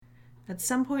At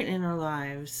some point in our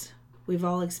lives, we've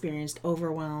all experienced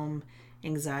overwhelm,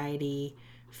 anxiety,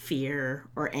 fear,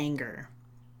 or anger.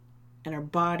 And our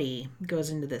body goes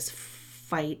into this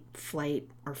fight, flight,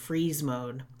 or freeze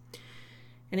mode.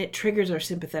 And it triggers our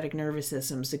sympathetic nervous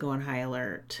systems to go on high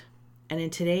alert. And in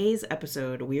today's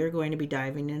episode, we are going to be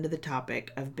diving into the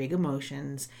topic of big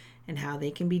emotions and how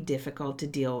they can be difficult to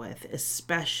deal with,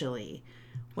 especially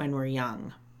when we're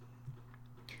young.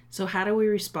 So, how do we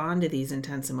respond to these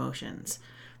intense emotions?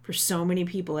 For so many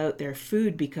people out there,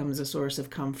 food becomes a source of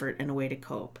comfort and a way to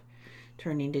cope,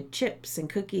 turning to chips and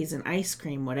cookies and ice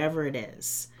cream, whatever it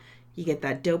is. You get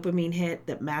that dopamine hit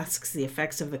that masks the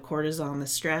effects of the cortisol and the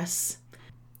stress.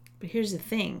 But here's the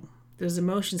thing, those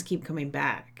emotions keep coming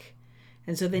back.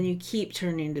 And so then you keep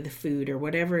turning to the food or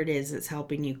whatever it is that's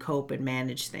helping you cope and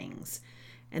manage things.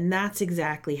 And that's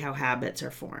exactly how habits are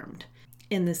formed.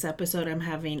 In this episode, I'm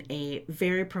having a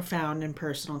very profound and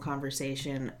personal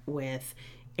conversation with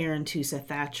Erin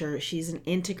Tusa-Thatcher. She's an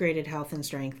integrated health and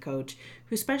strength coach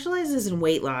who specializes in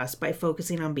weight loss by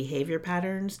focusing on behavior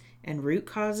patterns and root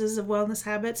causes of wellness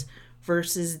habits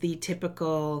versus the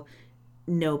typical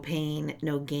no pain,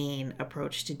 no gain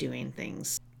approach to doing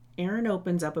things. Erin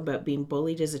opens up about being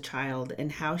bullied as a child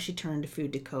and how she turned to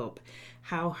food to cope,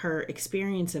 how her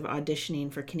experience of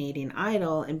auditioning for Canadian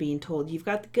Idol and being told you've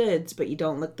got the goods but you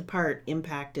don't look the part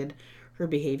impacted her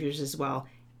behaviors as well,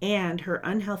 and her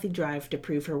unhealthy drive to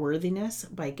prove her worthiness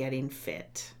by getting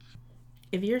fit.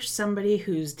 If you're somebody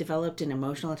who's developed an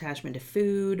emotional attachment to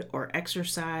food or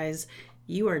exercise,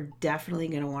 you are definitely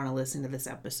going to want to listen to this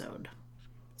episode.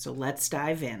 So let's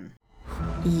dive in.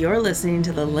 You're listening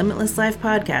to the Limitless Life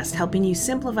Podcast, helping you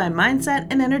simplify mindset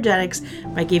and energetics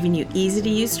by giving you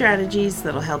easy-to-use strategies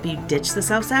that'll help you ditch the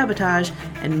self-sabotage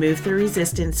and move through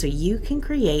resistance so you can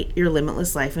create your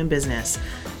limitless life and business.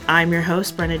 I'm your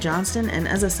host, Brenda Johnston, and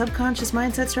as a subconscious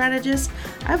mindset strategist,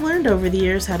 I've learned over the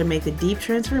years how to make the deep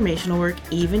transformational work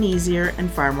even easier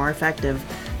and far more effective.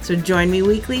 So join me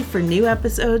weekly for new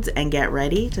episodes and get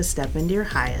ready to step into your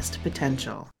highest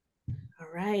potential.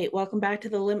 All right, welcome back to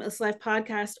the Limitless Life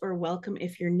Podcast, or welcome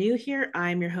if you're new here.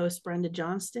 I'm your host, Brenda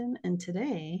Johnston, and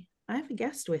today I have a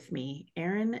guest with me,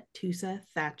 Erin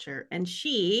Tusa-Thatcher, and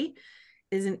she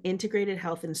is an integrated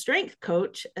health and strength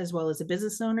coach as well as a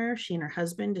business owner. She and her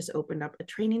husband just opened up a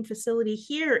training facility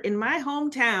here in my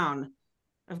hometown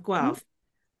of Guelph.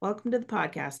 Welcome to the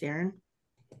podcast, Erin.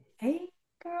 Hey,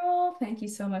 girl. Thank you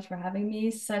so much for having me.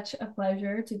 Such a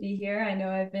pleasure to be here. I know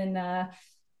I've been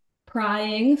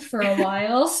prying for a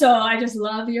while, so I just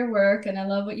love your work and I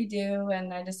love what you do,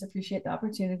 and I just appreciate the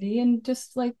opportunity and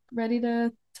just like ready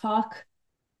to talk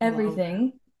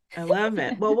everything. I love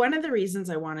it. Well, one of the reasons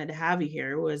I wanted to have you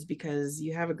here was because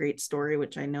you have a great story,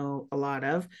 which I know a lot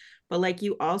of, but like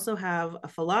you also have a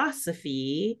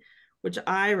philosophy, which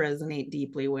I resonate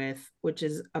deeply with, which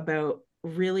is about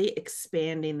really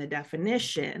expanding the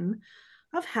definition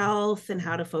of health and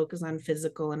how to focus on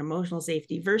physical and emotional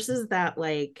safety versus that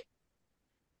like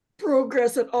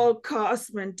progress at all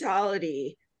costs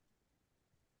mentality.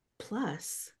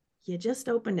 Plus, you just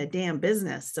opened a damn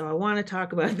business. So I want to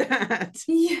talk about that.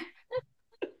 Yeah.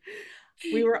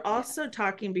 We were also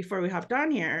talking before we hopped on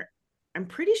here. I'm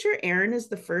pretty sure Erin is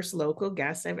the first local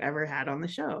guest I've ever had on the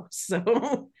show.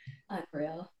 So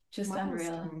Unreal. Just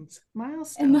unreal.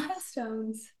 milestones, And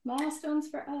milestones. milestones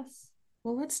for us.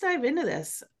 Well, let's dive into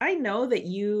this. I know that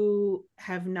you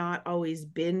have not always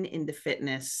been into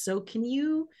fitness. So can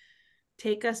you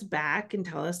take us back and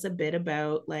tell us a bit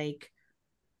about like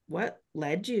what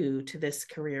led you to this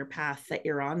career path that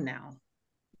you're on now?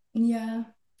 Yeah.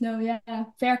 No, yeah.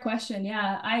 Fair question.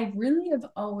 Yeah. I really have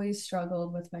always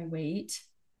struggled with my weight.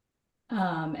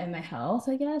 And my health,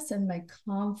 I guess, and my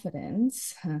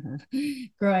confidence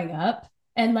growing up.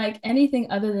 And like anything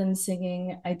other than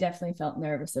singing, I definitely felt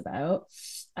nervous about.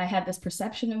 I had this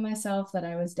perception of myself that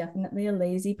I was definitely a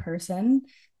lazy person,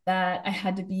 that I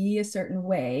had to be a certain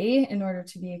way in order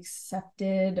to be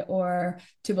accepted or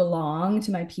to belong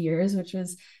to my peers, which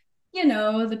was,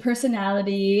 the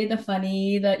personality, the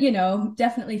funny,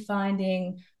 definitely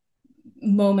finding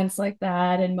moments like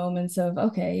that and moments of,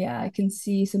 okay, yeah, I can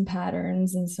see some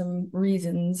patterns and some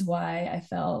reasons why I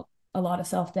felt a lot of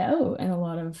self-doubt and a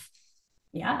lot of,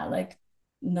 yeah, like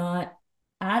not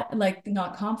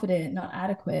not confident, not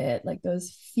adequate, like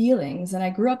those feelings. And I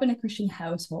grew up in a Christian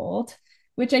household,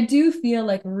 which I do feel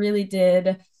like really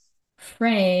did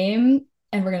frame,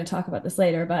 and we're going to talk about this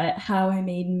later, but how I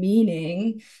made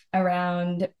meaning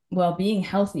around, well, being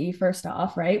healthy, first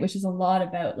off, right? Which is a lot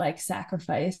about like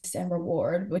sacrifice and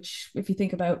reward, which, if you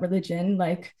think about religion,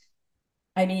 like,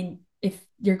 I mean, if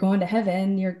you're going to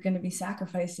heaven, you're going to be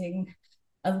sacrificing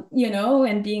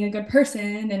and being a good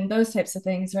person and those types of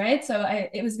things, right? So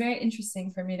it was very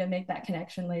interesting for me to make that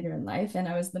connection later in life. And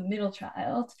I was the middle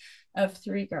child of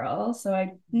three girls. So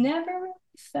I never really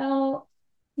felt,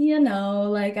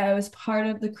 like I was part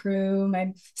of the crew.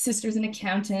 My sister's an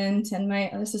accountant and my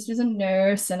other sister's a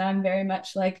nurse. And I'm very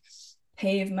much like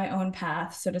pave my own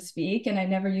path, so to speak. And I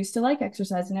never used to like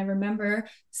exercise. And I remember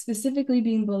specifically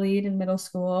being bullied in middle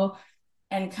school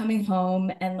and coming home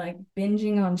and like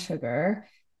binging on sugar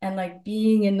and like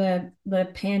being in the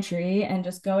pantry and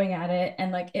just going at it,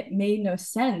 and like it made no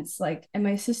sense. Like, and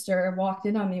my sister walked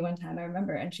in on me one time, I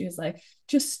remember, and she was like,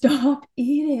 just stop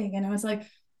eating. And I was like,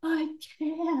 I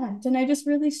can't. And I just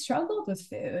really struggled with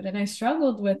food, and I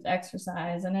struggled with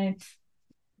exercise, and I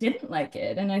didn't like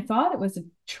it, and I thought it was a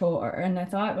chore, and I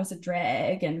thought it was a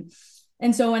drag.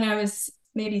 And so when I was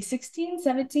maybe 16,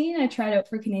 17, I tried out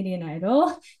for Canadian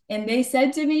Idol, and they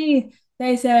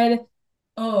said,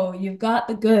 oh, you've got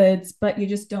the goods, but you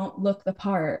just don't look the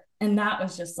part. And that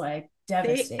was just like They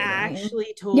devastating. actually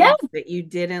Yeah, told you that you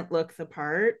didn't look the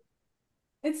part.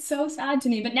 it's so sad to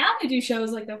me. But now they do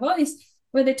shows like The Voice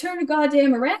where they turn a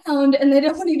goddamn around and they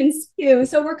don't even see you.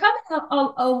 So we're coming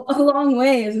a long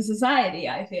way as a society,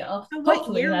 I feel. So what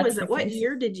Hopefully year that's was the it? What case.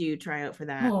 year did you try out for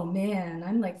that? Oh man,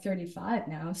 I'm like 35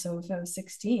 now. So if I was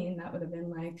 16, that would have been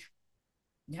like,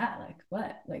 yeah, like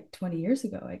what? Like 20 years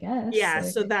ago, I guess. Yeah,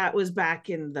 so Like, that was back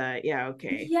in the, yeah,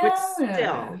 okay. But yeah.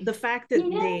 still, the fact that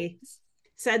they Yes.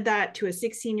 said that to a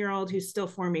 16-year-old who's still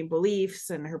forming beliefs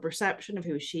and her perception of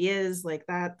who she is, like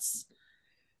that's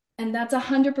And that's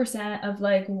 100% of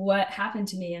like what happened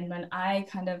to me. And when I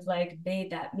kind of like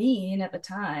made that mean at the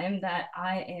time that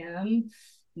I am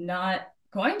not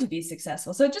going to be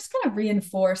successful. So it just kind of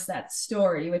reinforced that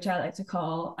story, which I like to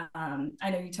call, I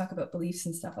know you talk about beliefs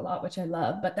and stuff a lot, which I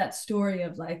love, but that story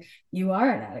of like, you are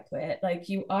inadequate, like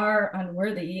you are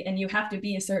unworthy, and you have to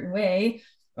be a certain way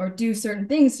or do certain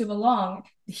things to belong.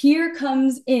 Here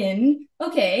comes in,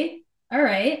 okay, all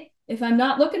right, if I'm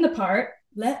not looking the part,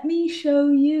 let me show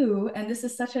you. And this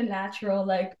is such a natural,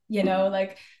 like,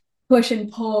 like push and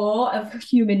pull of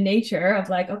human nature of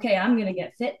like, okay, I'm going to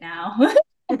get fit now.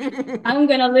 I'm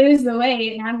going to lose the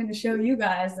weight, and I'm going to show you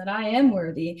guys that I am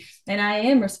worthy, and I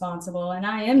am responsible, and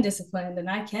I am disciplined, and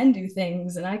I can do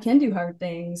things, and I can do hard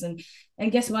things. And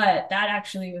guess what? That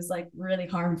actually was like really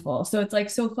harmful. So it's like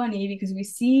so funny because we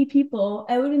see people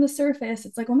out in the surface.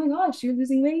 It's like, oh my gosh, you're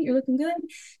losing weight. You're looking good.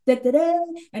 Da, da, da.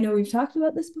 I know we've talked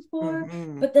about this before,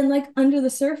 mm-hmm. but then like under the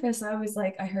surface, I was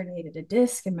like, I herniated a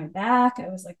disc in my back. I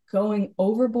was like going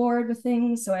overboard with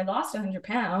things. So I lost 100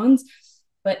 pounds,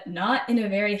 but not in a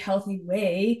very healthy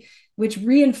way, which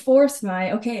reinforced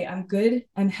my, okay, I'm good,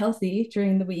 I'm healthy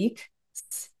during the week.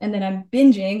 And then I'm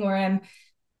binging, or I'm,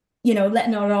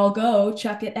 letting it all go,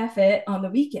 chuck it, F it on the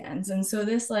weekends. And so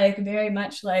this like very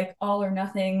much like all or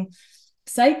nothing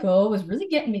cycle was really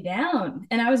getting me down.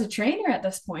 And I was a trainer at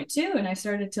this point too. And I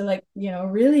started to like,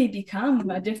 really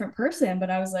become a different person, but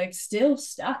I was like still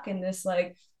stuck in this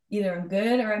like, either I'm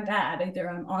good or I'm bad. Either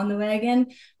I'm on the wagon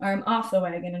or I'm off the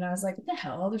wagon. And I was like, what the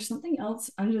hell? There's something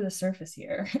else under the surface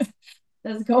here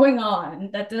that's going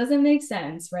on that doesn't make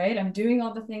sense, right? I'm doing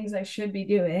all the things I should be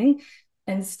doing,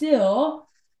 and still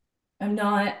I'm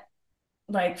not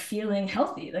like feeling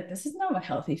healthy. Like, this is not what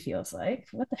healthy feels like.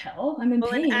 What the hell? I'm in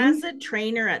Well, and as pain. a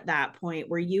trainer at that point,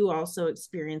 were you also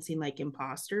experiencing like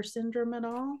imposter syndrome at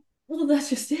all? Well, that's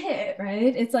just it,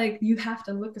 right? It's like you have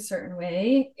to look a certain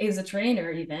way as a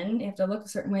trainer, even. You have to look a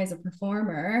certain way as a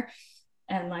performer,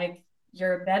 and like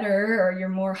you're better or you're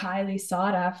more highly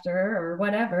sought after or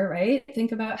whatever, right?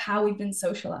 Think about how we've been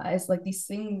socialized. Like these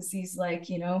things, these like,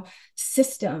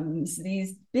 systems,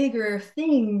 these bigger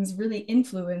things really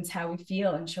influence how we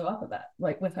feel and show up about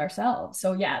like with ourselves.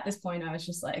 So yeah, at this point I was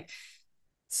just like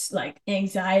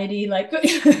anxiety, like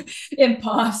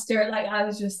imposter. Like I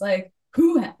was just like,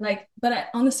 who, like, but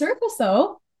on the surface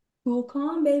though, cool,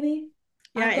 calm, baby.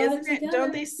 Yeah, I've got it isn't it? Don't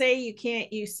together. they say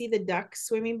you see the duck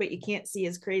swimming, but you can't see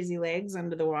his crazy legs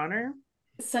under the water?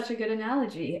 Such a good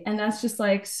analogy. And that's just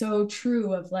like so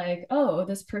true of like, oh,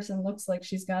 this person looks like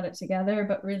she's got it together,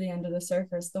 but really under the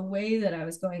surface, the way that I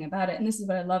was going about it. And this is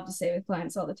what I love to say with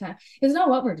clients all the time. It's not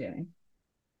what we're doing.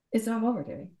 It's not what we're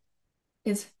doing.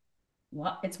 It's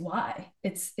what it's why.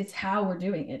 It's how we're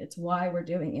doing it. It's why we're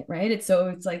doing it, right? It's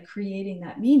like creating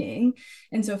that meaning.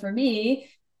 And so for me,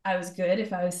 I was good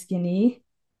if I was skinny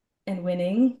and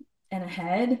winning and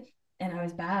ahead, and I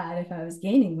was bad if I was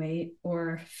gaining weight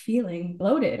or feeling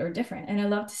bloated or different. And I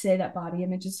love to say that body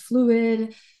image is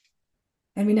fluid.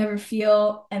 and we never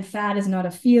feel, and fat is not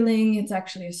a feeling, it's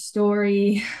actually a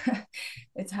story.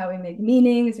 It's how we make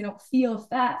meanings. We don't feel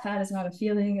fat is not a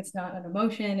feeling, it's not an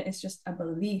emotion, it's just a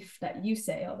belief that you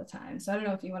say all the time. So I don't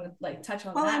know if you want to like touch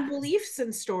on Well, that and for a beliefs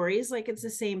and stories, like it's the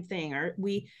same thing.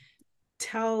 We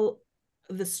tell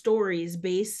the stories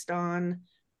based on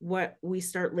what we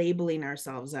start labeling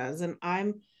ourselves as. And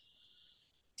I'm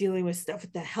dealing with stuff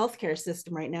with the healthcare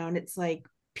system right now, and it's like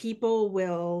people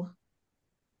will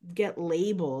get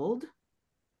labeled,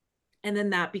 and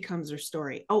then that becomes their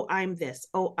story. Oh, I'm this.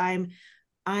 Oh,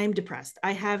 I'm depressed.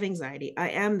 I have anxiety. I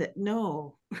am that.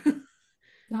 No,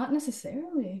 not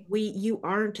necessarily. you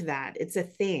aren't that. It's a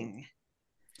thing.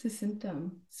 It's a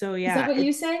symptom. So Is that yeah, what you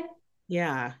it's say?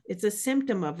 yeah, it's a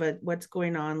symptom of what's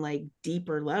going on, like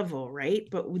deeper level, right?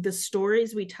 But the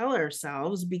stories we tell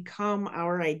ourselves become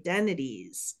our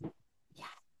identities. Yeah.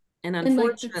 And And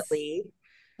like that's, unfortunately,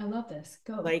 I love this.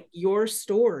 Go. like your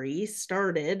story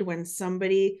started when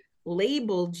somebody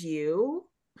labeled you,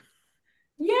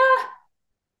 Yeah.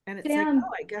 and it's like, oh, Damn.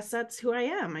 I guess that's who I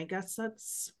am. I guess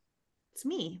that's it's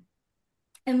me.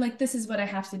 And like this is what I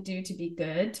have to do to be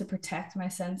good, to protect my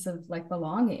sense of like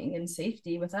belonging and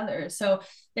safety with others. So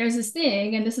there's this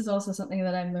thing, and this is also something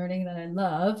that I'm learning that I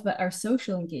love, but our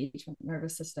social engagement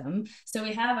nervous system. So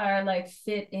we have our like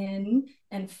fit in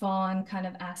and fawn kind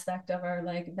of aspect of our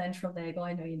like ventral vagal.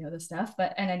 I know you know this stuff,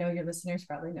 but and I know your listeners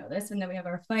probably know this. And then we have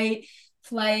our fight,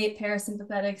 flight,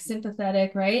 parasympathetic,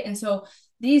 sympathetic, right? And so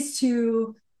these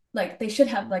two, like they should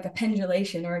have like a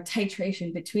pendulation or a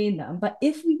titration between them. But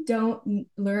if we don't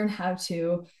learn how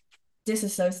to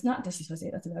disassociate, not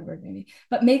disassociate, that's a bad word maybe,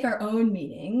 but make our own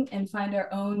meaning and find our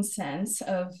own sense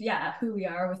of, yeah, who we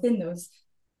are within those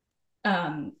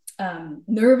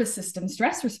nervous system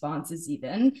stress responses,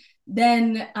 even,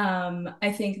 then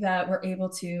I think that we're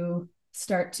able to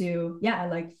start to, yeah,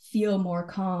 like feel more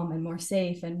calm and more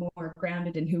safe and more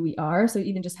grounded in who we are. So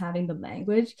even just having the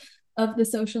language of the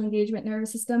social engagement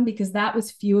nervous system, because that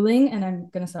was fueling, and I'm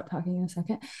going to stop talking in a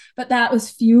second, but that was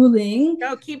fueling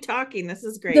Oh, keep talking. This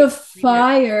is the great.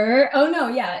 fire. Oh no,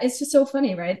 yeah, it's just so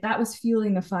funny, right? That was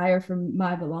fueling the fire from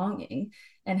my belonging,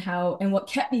 and how, and what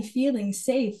kept me feeling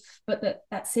safe, but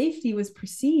that safety was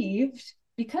perceived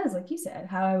because, like you said,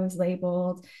 how I was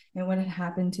labeled and what had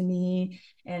happened to me.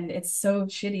 And it's so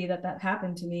shitty that that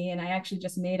happened to me. And I actually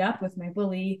just made up with my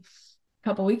bully a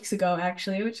couple weeks ago,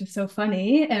 actually, which is so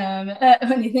funny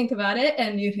when you think about it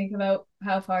and you think about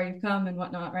how far you've come and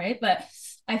whatnot, right? But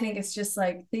I think it's just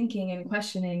like thinking and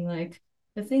questioning, like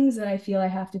the things that I feel I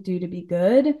have to do to be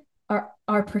good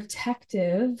are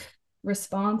protective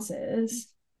responses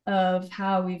of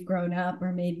how we've grown up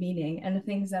or made meaning, and the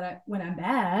things that when I'm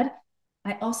bad,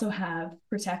 I also have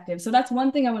protective. So that's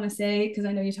one thing I want to say, because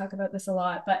I know you talk about this a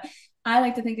lot, but I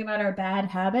like to think about our bad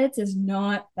habits as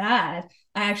not bad.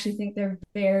 I actually think they're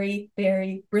very,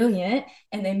 very brilliant,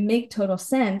 and they make total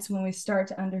sense when we start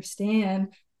to understand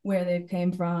where they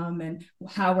came from and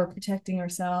how we're protecting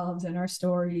ourselves and our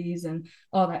stories and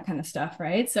all that kind of stuff,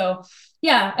 right? So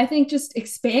yeah, I think just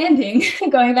expanding,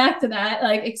 going back to that,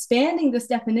 like expanding this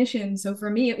definition. So for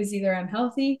me, it was either I'm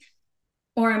healthy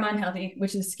or I'm unhealthy,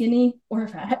 which is skinny or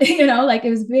fat. Like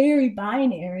it was very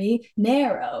binary,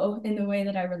 narrow in the way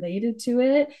that I related to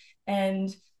it. And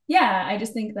yeah, I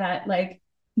just think that like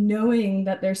knowing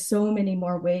that there's so many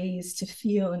more ways to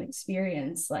feel and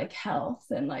experience like health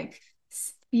and like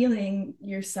feeling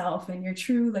yourself and your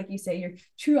true, like you say, your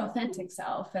true authentic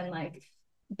self. And like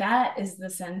that is the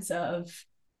sense of,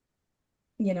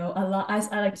 I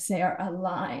like to say our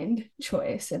aligned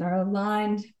choice and our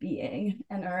aligned being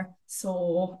and our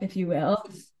soul, if you will.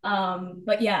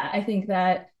 But yeah, I think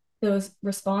that those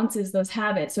responses, those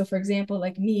habits. So, for example,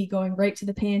 like me going right to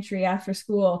the pantry after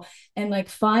school and like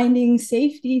finding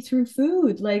safety through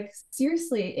food, like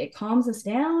seriously, it calms us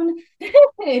down.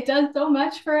 It does so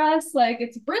much for us. Like,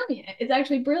 it's brilliant. It's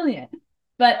actually brilliant.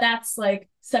 But that's like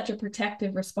such a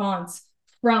protective response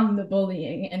from the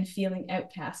bullying and feeling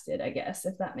outcasted, I guess,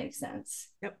 if that makes sense.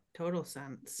 Yep, total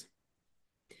sense.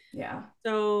 Yeah.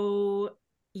 So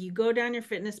you go down your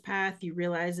fitness path, you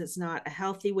realize it's not a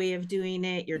healthy way of doing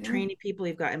it. You're Yeah. training people,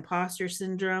 you've got imposter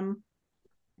syndrome.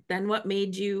 Then what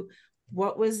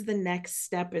was the next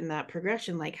step in that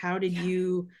progression? Like, how did Yeah.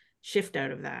 you shift out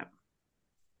of that?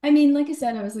 I mean, like I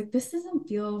said, I was like, this doesn't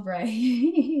feel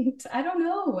right. I don't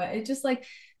know. It just like,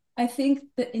 I think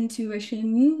the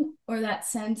intuition or that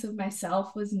sense of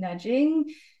myself was nudging.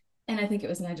 And I think it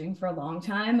was nudging for a long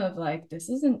time of like, this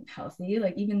isn't healthy.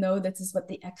 Like, even though this is what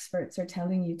the experts are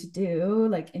telling you to do,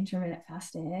 like intermittent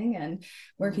fasting and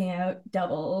working out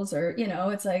doubles, or,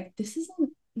 it's like, this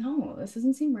isn't no, this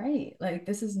doesn't seem right. Like,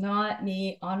 this is not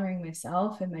me honoring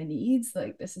myself and my needs.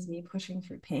 Like, this is me pushing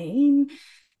through pain.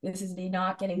 This is me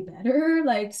not getting better.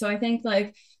 Like, so I think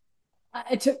like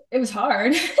it was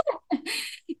hard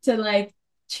to like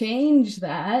change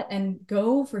that and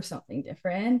go for something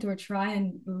different or try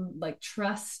and like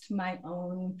trust my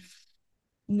own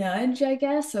nudge, I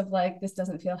guess, of like, this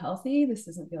doesn't feel healthy, this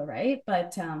doesn't feel right.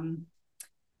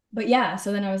 But yeah,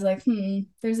 so then I was like,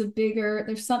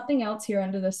 there's something else here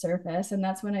under the surface. And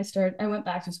that's when I went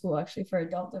back to school actually for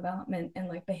adult development and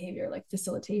like behavior, like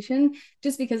facilitation,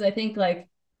 just because I think like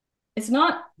it's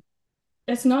not,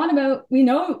 it's not about, we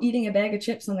know eating a bag of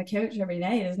chips on the couch every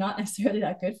night is not necessarily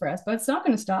that good for us, but it's not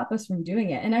going to stop us from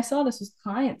doing it. And I saw this with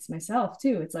clients myself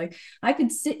too. It's like, I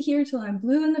could sit here till I'm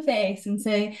blue in the face and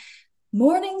say,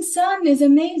 morning sun is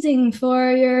amazing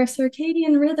for your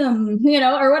circadian rhythm,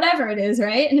 or whatever it is,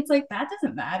 right? And it's like, that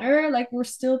doesn't matter. Like, we're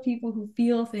still people who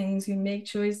feel things, who make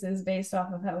choices based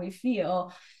off of how we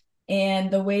feel. And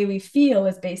the way we feel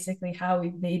is basically how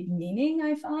we've made meaning,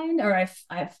 I find, or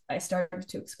I started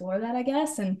to explore that, I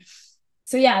guess. And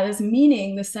so, yeah, this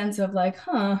meaning, the sense of like,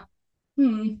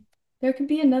 there could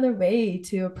be another way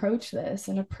to approach this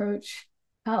and approach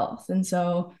health. And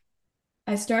so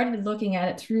I started looking at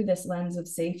it through this lens of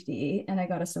safety, and I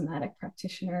got a somatic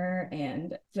practitioner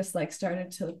and just like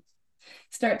start to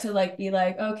like be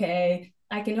like, okay,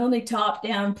 I can only top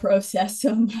down process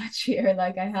so much here.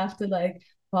 Like, I have to like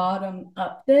bottom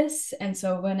up this. And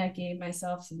so when I gave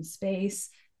myself some space,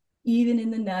 even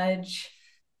in the nudge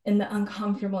and the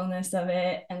uncomfortableness of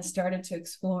it, and started to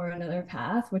explore another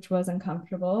path, which was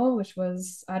uncomfortable, which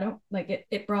was, I don't like it,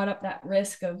 it brought up that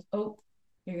risk of, oh,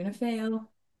 you're going to fail.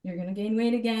 You're going to gain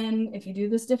weight again if you do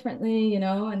this differently, And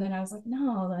then I was like,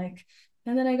 no, like,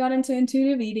 and then I got into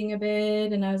intuitive eating a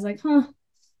bit, and I was like,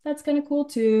 that's kind of cool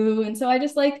too. And so I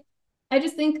just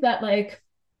think that like,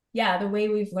 yeah, the way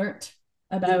we've learned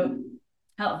about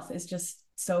health is just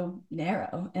so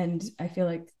narrow. And I feel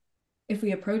like if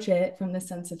we approach it from the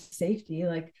sense of safety,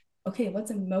 like, okay, what's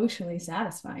emotionally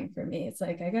satisfying for me? It's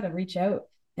like, I got to reach out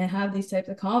and have these types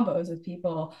of combos with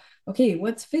people. Okay,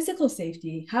 what's physical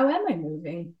safety? How am I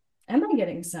moving? Am I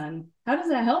getting sun? How does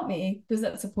that help me? Does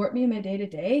that support me in my day to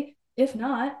day? If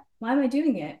not, why am I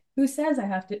doing it? Who says I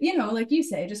have to, like you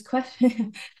say, just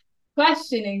questioning,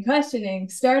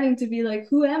 starting to be like,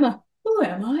 who am I? Who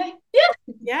am I?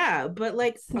 Yeah. Yeah, but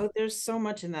like, oh, there's so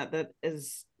much in that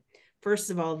is, first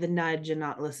of all, the nudge and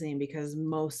not listening, because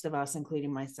most of us,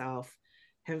 including myself,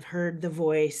 have heard the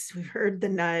voice, we've heard the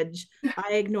nudge.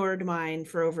 I ignored mine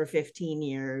for over 15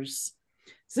 years.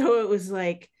 So it was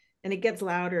like, and it gets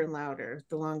louder and louder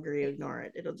the longer you ignore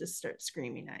it. It'll just start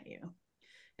screaming at you.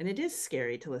 And it is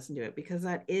scary to listen to it, because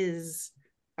that is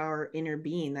our inner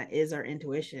being, that is our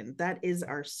intuition, that is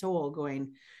our soul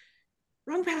going,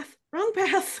 wrong path, wrong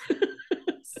path.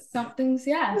 Something's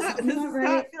This not is not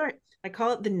right. right. I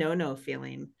call it the no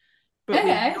feeling, but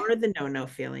we Okay. ignore the no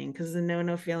feeling, because the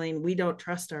no feeling, we don't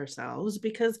trust ourselves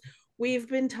because we've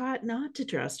been taught not to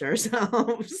trust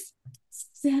ourselves. That's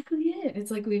exactly it.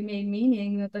 It's like we've made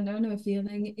meaning that the no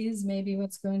feeling is maybe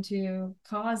what's going to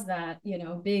cause that,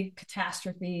 big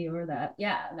catastrophe, or that,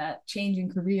 yeah, that change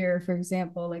in career, for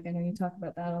example. Like, I know you talk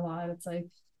about that a lot. It's like,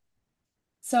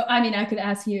 so, I mean, I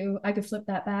could flip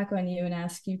that back on you and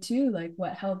ask you too, like,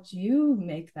 what helped you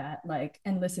make that, like,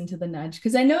 and listen to the nudge?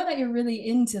 Because I know that you're really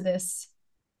into this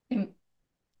em-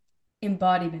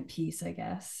 embodiment piece, I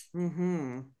guess.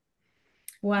 Mm-hmm.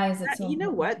 Why is it so You know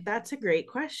important what? to you? That's a great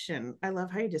question. I love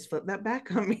how you just flipped that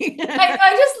back on me.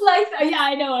 I just like that. Yeah,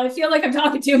 I know. I feel like I'm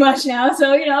talking too much now.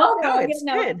 So, No, I get it's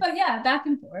no, good. but yeah, back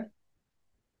and forth.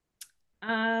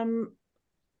 Um,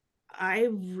 I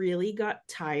really got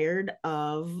tired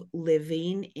of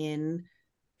living in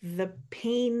the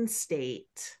pain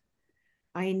state.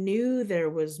 I knew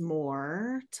there was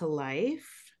more to life.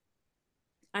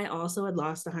 I also had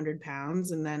lost 100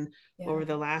 pounds, and then Yeah. over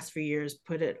the last few years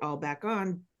put it all back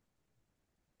on,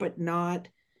 but not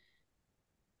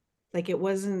like, it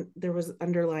wasn't, there was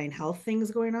underlying health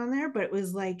things going on there, but it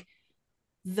was like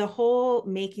the whole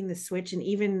making the switch. And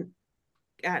even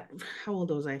at, how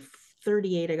old was I?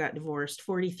 38, I got divorced.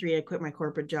 43, I quit my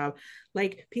corporate job.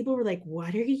 Like, people were like,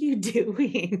 what are you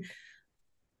doing?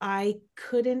 I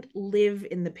couldn't live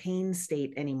in the pain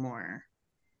state anymore.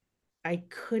 I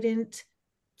couldn't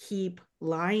keep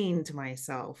lying to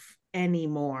myself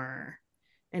anymore.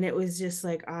 And it was just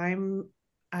like,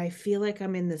 I feel like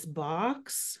I'm in this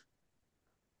box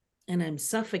and I'm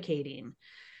suffocating,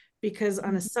 because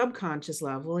on a subconscious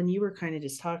level, and you were kind of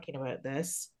just talking about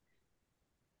this,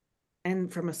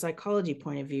 and from a psychology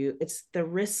point of view, it's the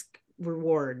risk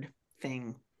reward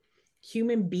thing.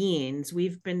 human beings,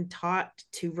 we've been taught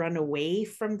to run away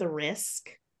from the risk,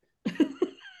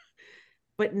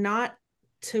 but not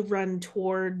to run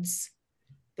towards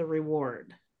the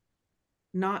reward,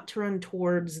 not to run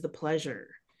towards the pleasure.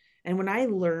 And when I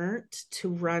learned to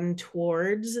run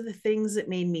towards the things that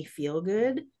made me feel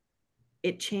good,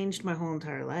 it changed my whole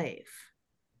entire life.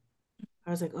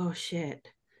 I was like, oh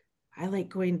shit, I like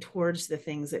going towards the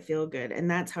things that feel good. And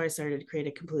that's how I started to create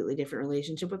a completely different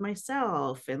relationship with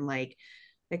myself and like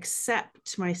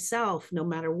accept myself no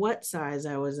matter what size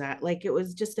I was at. Like it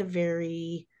was just a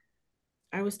very,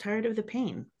 I was tired of the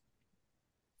pain.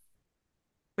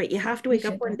 But you have to wake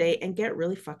up Appreciate one that. day and get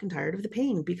really fucking tired of the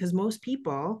pain because most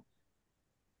people,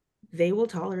 they will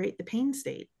tolerate the pain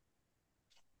state.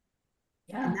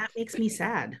 And Yeah. that makes me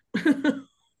sad.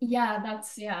 Yeah,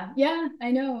 that's yeah,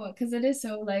 I know, because it is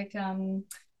so like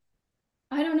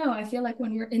I don't know. I feel like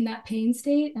when we're in that pain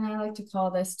state, and I like to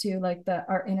call this too, like the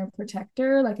our inner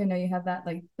protector. Like I know you have that,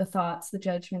 like the thoughts, the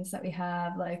judgments that we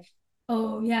have, like,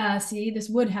 oh yeah, see, this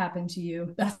would happen to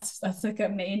you. That's like a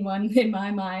main one in my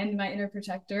mind. My inner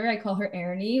protector. I call her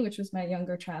Erin, which was my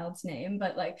younger child's name,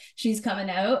 but like she's coming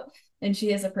out and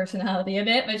she has a personality of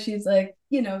it, but she's like,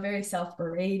 very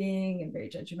self-berating and very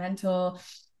judgmental.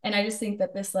 And I just think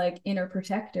that this like inner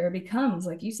protector becomes,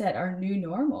 like you said, our new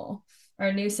normal,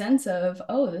 our new sense of,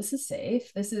 oh, this is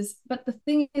safe, this is, but the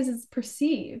thing is it's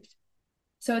perceived.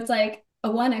 So it's like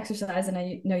a one exercise, and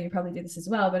I know you probably do this as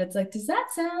well, but it's like, does that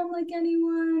sound like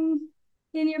anyone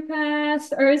in your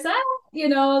past, or is that,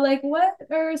 like what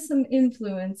are some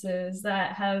influences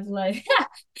that have like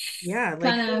Yeah,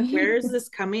 like kind where is of this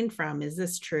coming from? Is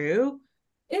this true?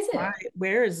 is Why? it?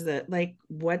 Where is the like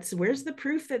where's the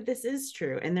proof that this is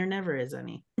true? And there never is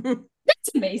any.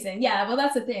 That's amazing. Yeah, well,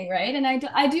 that's the thing, right? And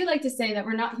I do like to say that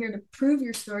we're not here to prove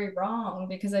your story wrong,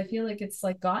 because I feel like it's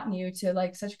like gotten you to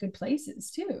like such good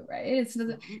places too, right? It's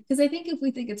because I think if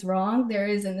we think it's wrong, there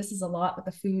is, and this is a lot with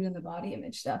the food and the body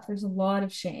image stuff, there's a lot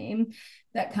of shame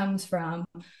that comes from,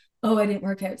 oh, I didn't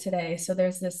work out today. So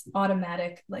there's this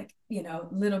automatic, like,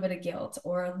 little bit of guilt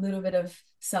or a little bit of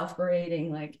self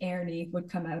berating, like Erin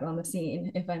would come out on the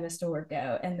scene if I missed a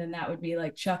workout. And then that would be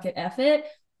like, chuck it, F it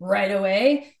right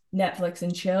away, Netflix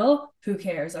and chill. Who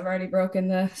cares? I've already broken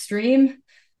the stream.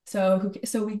 So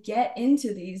we get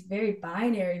into these very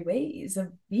binary ways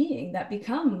of being that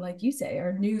become, like you say,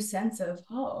 our new sense of,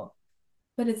 oh,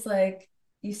 but it's like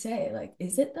you say, like,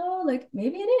 is it though? Like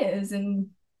maybe it is, and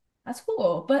that's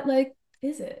cool. But like,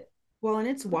 is it? Well, and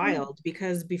it's wild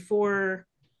because before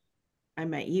I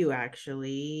met you,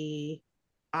 actually,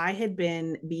 I had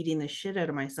been beating the shit out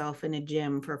of myself in a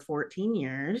gym for 14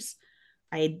 years.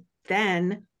 I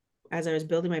then, as I was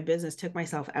building my business, took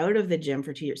myself out of the gym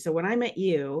for 2 years. So when I met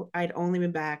you, I'd only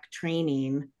been back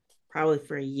training probably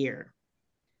for a year.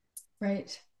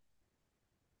 Right.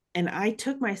 And I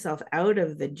took myself out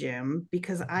of the gym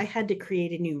because I had to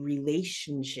create a new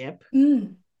relationship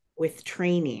Mm, with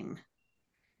training.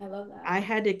 I love that. I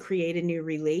had to create a new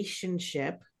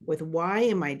relationship with why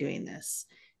am I doing this?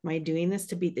 Am I doing this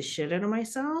to beat the shit out of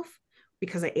myself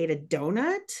because I ate a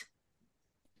donut?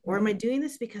 Or am I Right. doing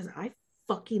this because I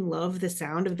fucking love the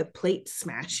sound of the plate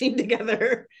smashing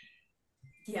together?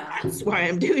 Yeah. That's why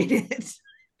I'm doing it.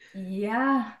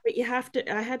 Yeah. But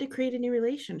I had to create a new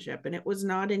relationship, and it was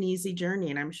not an easy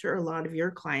journey. And I'm sure a lot of your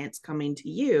clients coming to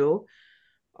you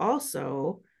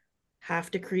also have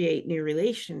to create new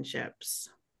relationships.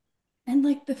 And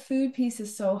like the food piece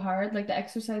is so hard, like the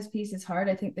exercise piece is hard.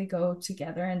 I think they go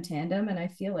together in tandem. And I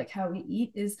feel like how we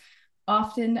eat is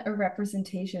often a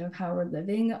representation of how we're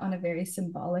living on a very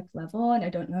symbolic level. And I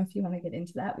don't know if you want to get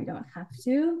into that, we don't have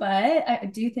to, but I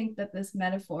do think that this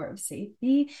metaphor of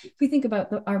safety, if we think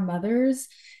about our mothers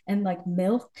and like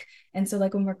milk, and so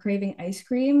like when we're craving ice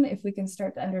cream, if we can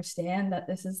start to understand that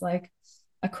this is like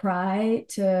a cry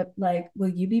to like, will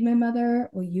you be my mother,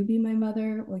 will you be my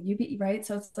mother, will you be, right?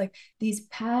 So it's like these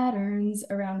patterns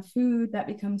around food that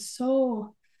become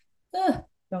so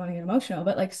don't want to get emotional,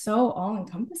 but like so all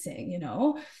encompassing,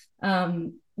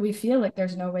 we feel like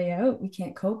there's no way out, we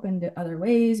can't cope in other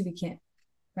ways, we can't,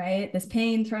 right, this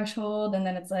pain threshold, and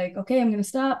then it's like, okay, I'm going to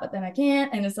stop, but then I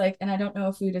can't, and it's like, and I don't know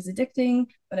if food is addicting,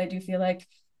 but I do feel like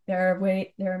there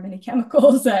are many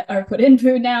chemicals that are put in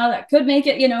food now that could make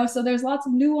it, so there's lots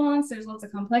of nuance, there's lots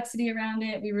of complexity around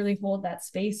it. We really hold that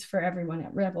space for everyone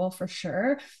at Rebel for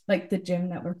sure, like the gym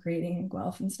that we're creating in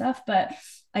Guelph and stuff. But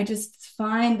I just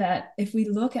find that if we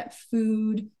look at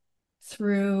food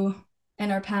through,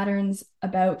 and our patterns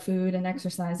about food and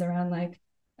exercise around, like,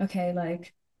 okay,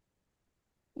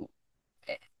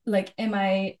 like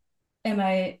am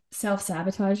I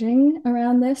self-sabotaging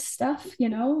around this stuff, a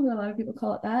lot of people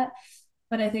call it that,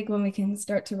 But I think when we can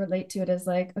start to relate to it as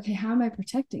like, okay, how am I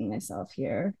protecting myself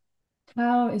here?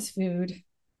 How is food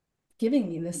giving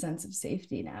me this sense of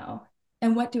safety now?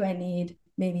 And what do I need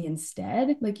maybe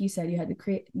instead? Like you said, you had to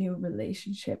create a new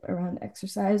relationship around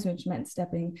exercise, which meant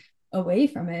stepping away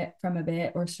from it from a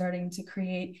bit or starting to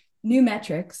create new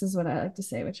metrics, is what I like to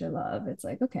say, which I love. It's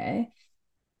like, okay,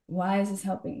 why is this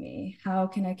helping me? How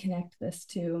can I connect this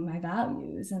to my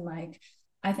values? And like,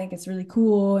 I think it's really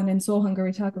cool. And in Soul Hunger,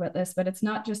 we talk about this, but it's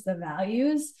not just the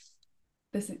values.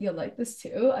 This, you'll like this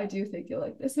too. I do think you'll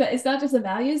like this, but it's not just the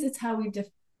values. It's how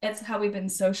we've been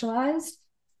socialized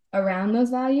around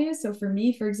those values. So for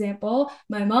me, for example,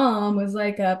 my mom was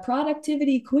like a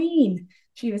productivity queen.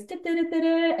 She was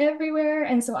everywhere.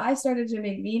 And so I started to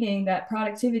make meaning that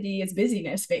productivity is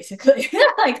busyness, basically,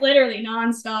 like literally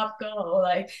nonstop go.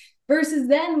 Like, versus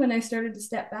then when I started to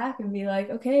step back and be like,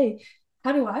 okay,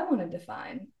 how do I want to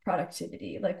define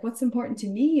productivity? Like, what's important to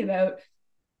me about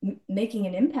making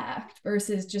an impact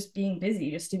versus just being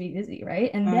busy just to be busy, right?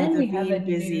 And Oh, then the we have a being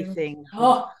busy new, thing.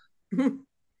 oh,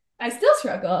 I still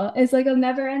struggle. It's like a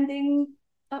never ending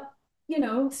up,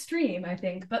 stream, I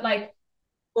think. But like,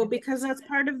 Well, because that's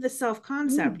part of the self mm,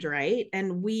 concept, right?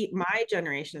 And my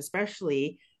generation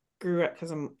especially, grew up,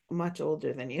 because I'm much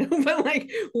older than you, but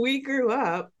like we grew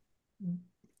up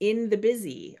in the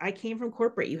busy. I came from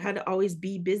corporate. You had to always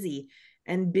be busy,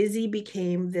 and busy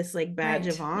became this like badge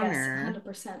right. of Yes, honor,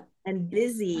 100%. and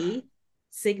busy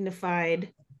signified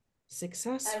I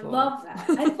successful. love that.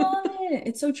 I love it.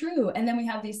 It's so true. And then we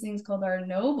have these things called our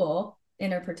noble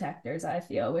inner protectors, I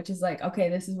feel, which is like, okay,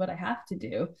 this is what I have to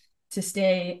do to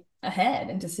stay ahead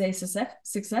and to stay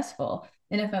successful.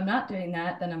 And if I'm not doing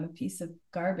that, then I'm a piece of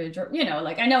garbage. Or,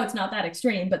 like I know it's not that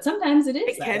extreme, but sometimes it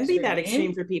is It that can be that extreme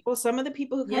extreme. for people. Some of the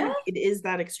people who come Yeah. in, it is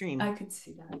that extreme. I could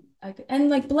see that. And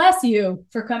like, bless you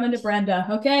for coming to Brenda.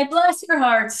 Okay, bless your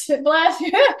hearts, bless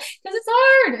you, because it's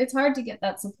hard. It's hard to get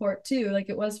that support too. Like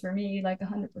it was for me, like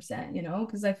 100%.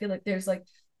 Because I feel like there's like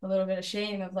a little bit of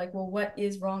shame of like, well, what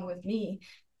is wrong with me?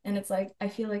 And it's like I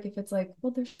feel like if it's like,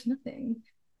 well, there's nothing.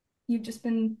 You've just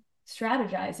been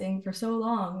strategizing for so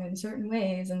long in certain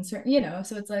ways and certain,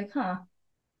 So it's like, huh.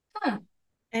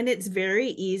 And it's very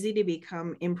easy to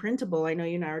become imprintable. I know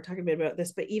you and I were talking a bit about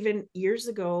this, but even years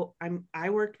ago, I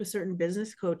worked with certain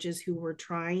business coaches who were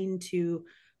trying to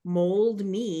mold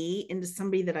me into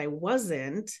somebody that I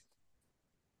wasn't.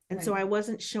 And so Right. I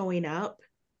wasn't showing up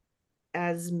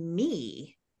as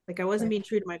me. Like I wasn't Right. being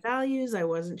true to my values. I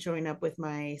wasn't showing up with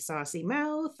my saucy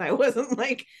mouth. I wasn't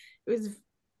like it was,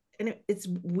 and it's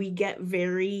we get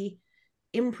very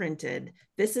imprinted.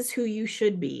 This is who you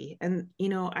should be. And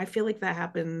I feel like that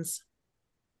happens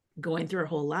going through our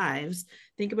whole lives.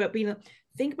 Think about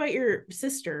your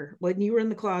sister when you were in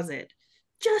the closet.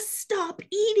 Just stop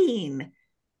eating.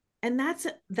 And that's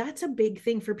a big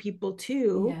thing for people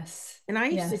too. Yes. And I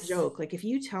used to Yes. joke, like, if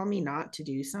you tell me not to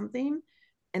do something,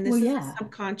 and Well, this is yeah. a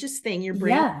subconscious thing, your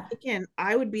brain Yeah. kick in,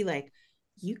 I would be like,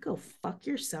 you go fuck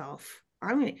yourself.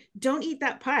 Don't eat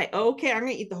that pie. Okay, I'm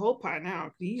gonna eat the whole pie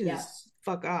now. You Yeah. just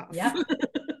fuck off. Yeah.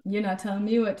 You're not telling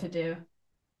me what to do.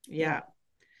 Yeah. Yeah.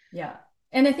 Yeah.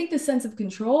 And I think the sense of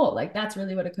control, like that's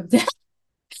really what it comes down.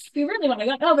 We really want to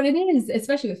go. No, but it is,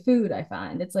 especially with food, I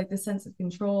find. It's like the sense of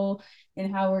control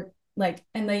and how we're like,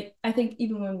 and like I think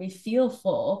even when we feel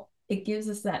full, it gives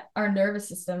us that our nervous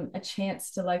system a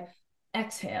chance to like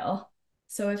exhale.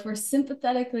 So if we're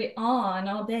sympathetically on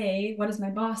all day, what does my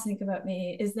boss think about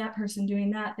me? Is that person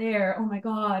doing that there? Oh my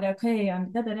God, okay,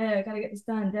 I'm da da da, I gotta get this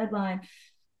done, deadline.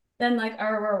 Then like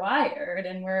we're wired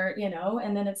and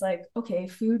and then it's like, okay,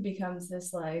 food becomes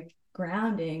this like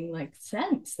grounding like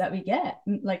sense that we get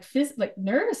like like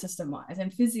nervous system wise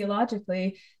and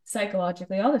physiologically,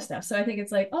 psychologically, all this stuff. So I think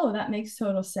it's like, oh, that makes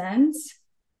total sense.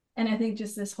 And I think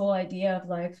just this whole idea of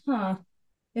like,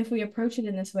 if we approach it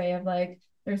in this way of like,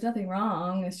 there's nothing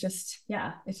wrong, it's just,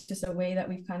 yeah, it's just a way that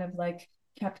we've kind of like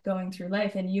kept going through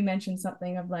life. And you mentioned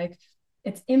something of like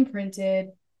it's imprinted,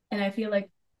 and I feel like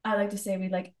I like to say we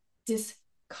like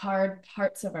discard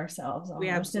parts of ourselves We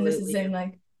almost. And absolutely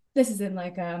do. this is in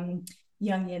like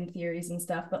Jungian theories and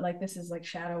stuff, but like this is like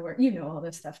shadow work, all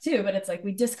this stuff too. But it's like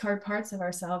we discard parts of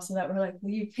ourselves so that we're like,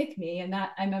 will you pick me? And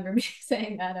that I remember me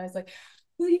saying that. I was like,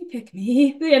 will you pick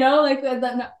me? Like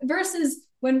that versus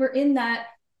when we're in that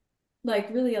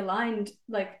like really aligned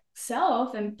like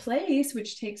self and place,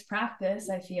 which takes practice,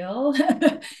 I feel.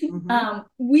 Mm-hmm.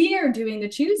 We are doing the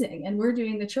choosing and we're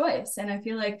doing the choice. And I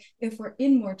feel like if we're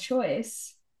in more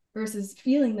choice versus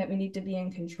feeling that we need to be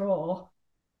in control,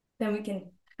 then we can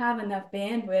have enough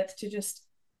bandwidth to just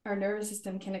our nervous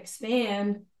system can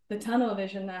expand the tunnel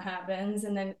vision that happens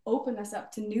and then open us up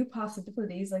to new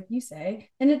possibilities, like you say.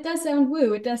 And it does sound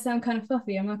woo, it does sound kind of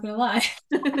fluffy, I'm not gonna lie.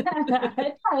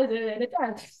 It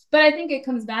does. But I think it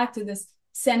comes back to this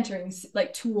centering,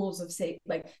 like tools of safe,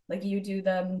 like you do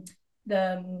the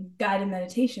guided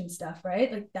meditation stuff,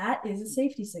 right? Like that is a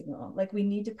safety signal. Like we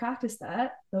need to practice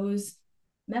those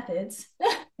methods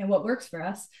and what works for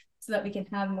us so that we can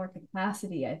have more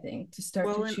capacity, I think, to start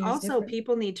to Well, and choose also different.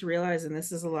 people need to realize, and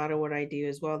this is a lot of what I do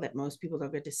as well, that most people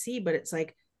don't get to see, but it's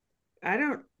like,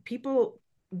 people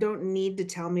don't need to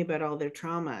tell me about all their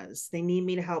traumas. They need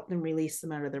me to help them release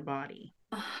them out of their body.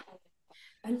 I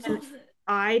And love it.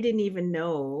 I didn't even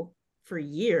know for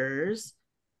years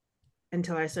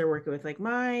until I started working with like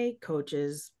my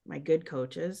coaches, my good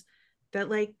coaches, that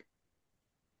like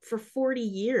for 40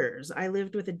 years I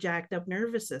lived with a jacked up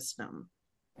nervous system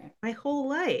Right. my whole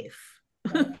life.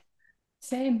 Right.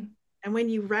 Same. And when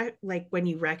you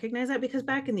recognize that, because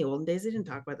back in the olden days they didn't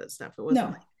talk about that stuff. It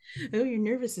wasn't No. like, oh, your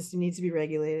nervous system needs to be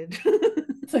regulated.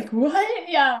 It's like, what?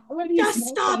 Yeah. What are you Just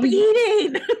stop smoking?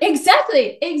 eating.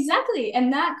 Exactly. Exactly.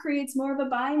 And that creates more of a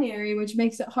binary, which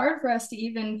makes it hard for us to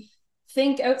even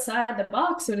think outside the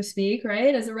box, so to speak,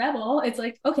 right? As a rebel, it's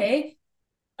like, okay,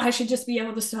 I should just be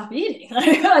able to stop eating.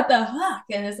 Like, what the fuck?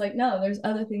 And it's like, no, there's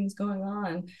other things going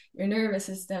on. Your nervous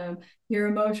system, your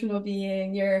emotional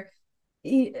being, your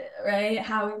right,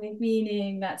 how we make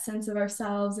meaning, that sense of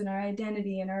ourselves and our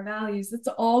identity and our values. That's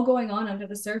all going on under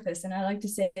the surface. And I like to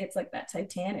say it's like that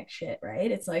Titanic shit,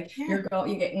 right? It's like Yeah.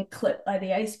 you're getting clipped by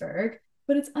the iceberg,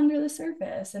 but it's under the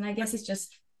surface. And I guess it's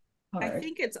just I hard.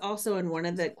 think it's also in one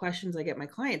of the questions I get my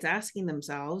clients asking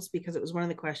themselves, because it was one of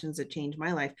the questions that changed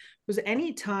my life, was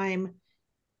anytime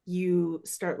you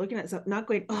start looking at something, not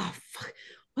going, oh, fuck,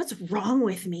 what's wrong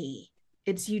with me?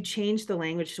 It's you change the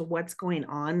language to what's going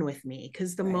on with me.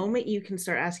 Because the Right. moment you can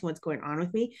start asking what's going on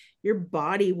with me, your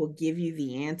body will give you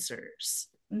the answers.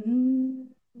 Mm-hmm.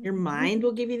 Your mind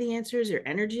will give you the answers. Your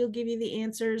energy will give you the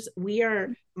answers. We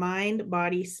are mind,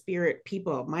 body, spirit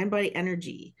people, mind, body,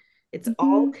 energy. It's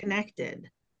all Mm-hmm. connected.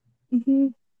 Mm-hmm.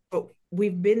 But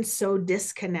we've been so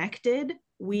disconnected,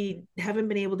 we haven't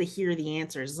been able to hear the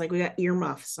answers. It's like we got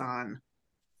earmuffs on.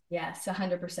 Yes,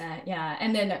 100%. Yeah.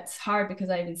 And then it's hard because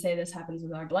I even say this happens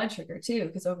with our blood sugar too,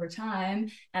 because over time,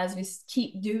 as we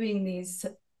keep doing these,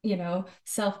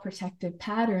 self-protective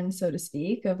patterns, so to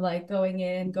speak, of like going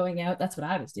in, going out, that's what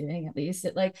I was doing at least.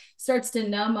 It like starts to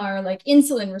numb our like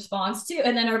insulin response too.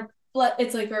 And then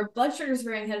it's like our blood sugar's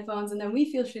wearing headphones and then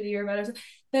we feel shittier about it.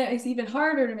 Then it's even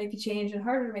harder to make a change and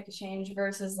harder to make a change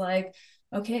versus like,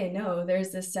 okay, no,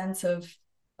 there's this sense of,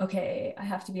 okay, I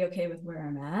have to be okay with where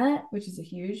I'm at, which is a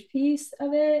huge piece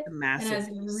of it. A And I massive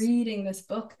was piece. reading this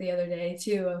book the other day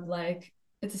too of like,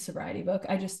 it's a sobriety book.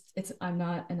 I'm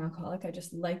not an alcoholic. I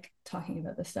just like talking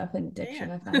about this stuff and Yeah.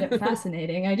 addiction. I find it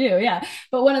fascinating. I do. Yeah.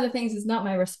 But one of the things is not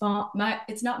my response,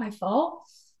 it's not my fault,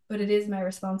 but it is my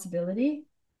responsibility.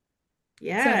 So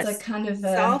it's like Yes. kind of a,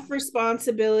 Self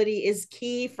responsibility is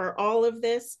key for all of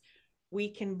this. We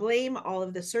can blame all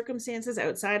of the circumstances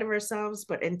outside of ourselves,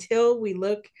 but until we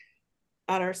look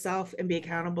at ourselves and be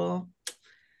accountable,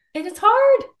 it's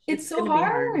hard. It's it's so going to be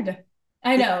hard. hard.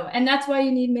 I It, know. And that's why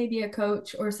you need maybe a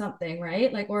coach or something,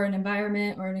 right? Like, or an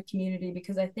environment or in a community,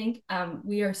 because I think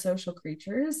we are social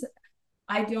creatures.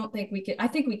 I don't think we can, I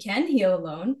think we can heal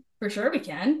alone. For sure we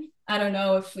can. I don't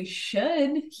know if we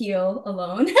should heal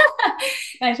alone.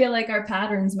 I feel like our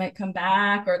patterns might come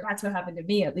back, or that's what happened to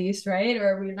me at least, right?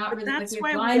 Or we're not but really like that's we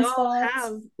have why blind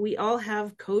spots. we all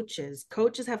have coaches.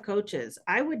 Coaches have coaches.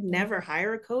 I would Yeah. never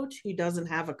hire a coach who doesn't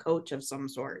have a coach of some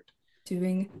sort.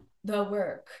 Doing the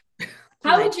work.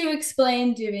 How Like, would you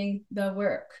explain doing the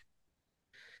work?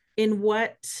 in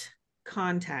what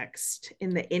context?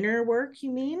 In the inner work,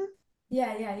 you mean?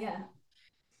 Yeah, yeah, yeah.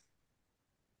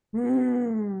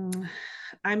 Hmm.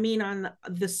 I mean, on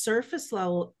the surface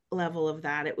level of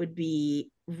that, it would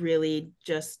be really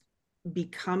just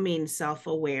becoming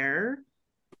self-aware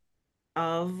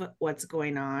of what's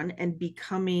going on and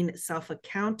becoming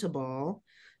self-accountable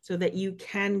so that you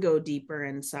can go deeper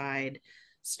inside,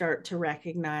 start to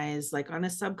recognize, like on a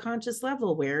subconscious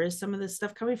level, where is some of this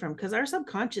stuff coming from? Because our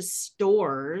subconscious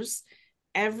stores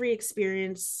every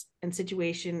experience and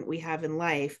situation we have in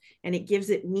life, and it gives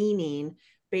it meaning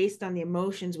based on the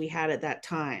emotions we had at that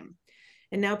time.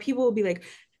 And now people will be like,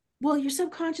 well, your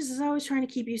subconscious is always trying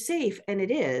to keep you safe. And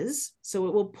it is. So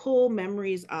it will pull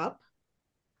memories up.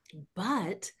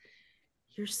 But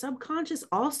your subconscious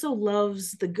also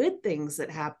loves the good things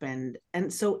that happened.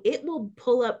 And so it will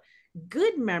pull up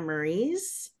good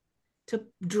memories to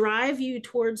drive you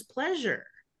towards pleasure.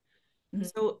 Mm-hmm.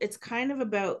 So it's kind of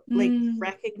about like Mm,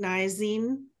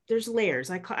 recognizing there's layers.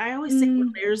 I always say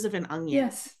Mm, layers of an onion.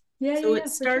 yes. Yeah, So yeah, it yeah, for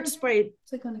sure. starts by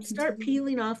It's like on a start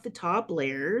continuum. peeling off the top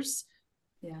layers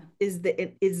Yeah. is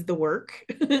the work.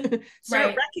 Start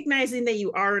Right. recognizing that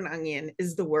you are an onion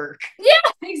is the work. Yeah,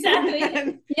 and exactly. then,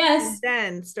 and Yes.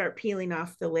 then start peeling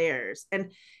off the layers.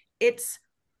 And it's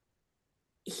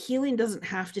healing doesn't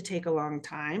have to take a long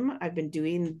time. I've been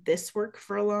doing this work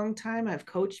for a long time. I've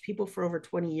coached people for over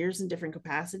 20 years in different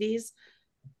capacities.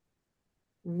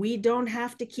 We don't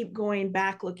have to keep going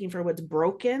back looking for what's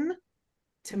broken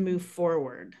to Mm, move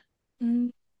forward.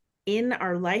 mm, In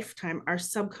our lifetime, our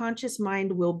subconscious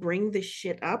mind will bring the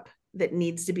shit up that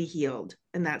needs to be healed.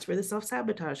 And that's where the self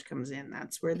sabotage comes in.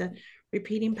 That's where the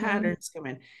repeating pain. patterns come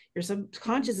in. Your Pain.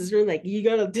 subconscious is really like, you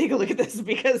got to take a look at this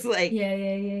because, like, Yeah,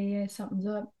 yeah, yeah, yeah. Something's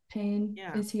up. Pain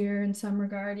yeah, is here in some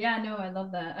regard. Yeah, no, I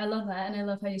love that. I love that. And I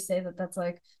love how you say that that's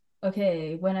like,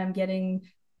 okay, when I'm getting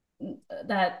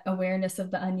that awareness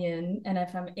of the onion, and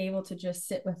if I'm able to just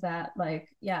sit with that, like,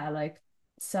 yeah, like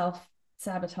self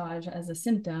sabotage as a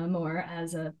symptom or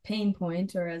as a pain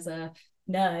point or as a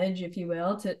nudge, if you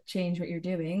will, to change what you're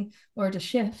doing or to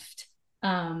shift.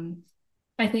 Um,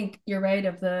 I think you're right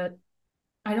of the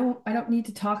I don't need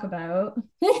to talk about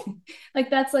like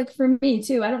that's like for me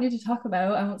too. I don't need to talk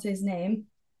about, I won't say his name.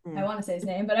 I mm. want to say his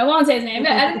name, but I won't say his name.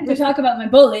 I don't need to talk about my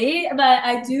bully, but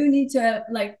I do need to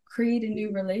like create a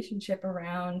new relationship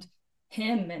around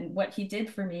him and what he did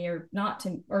for me or not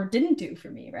to or didn't do for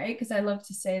me, right? Because I love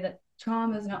to say that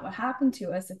trauma is not what happened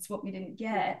to us, it's what we didn't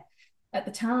get at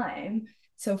the time.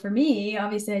 So for me,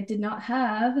 obviously I did not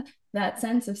have that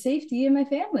sense of safety in my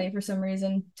family for some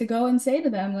reason to go and say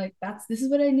to them like this is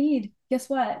what I need. Guess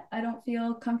what? I don't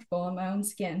feel comfortable in my own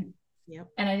skin. Yep.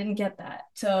 And I didn't get that.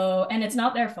 So, and it's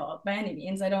not their fault by any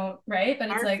means. I don't, right? But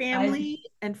it's Our like I family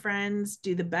and friends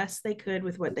do the best they could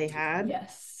with what they had.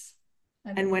 yes. I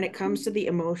And believe when it. it comes to the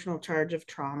emotional charge of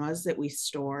traumas that we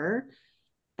store,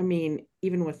 I mean,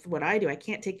 even with what I do, I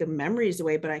can't take the memories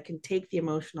away, but I can take the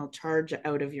emotional charge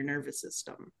out of your nervous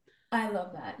system. I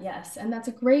love that. Yes. And that's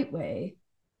a great way.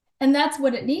 And that's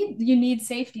what it needs. You need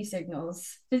safety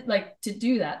signals. Like to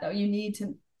do that though, you need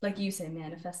to, like you say,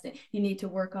 manifest it. You need to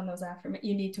work on those affirmations.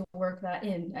 You need to work that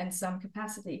in some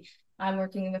capacity. I'm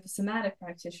working with a somatic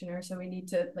practitioner, so we need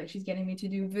to like she's getting me to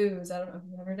do VOOs. I don't know if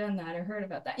you've ever done that or heard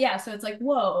about that. Yeah, so it's like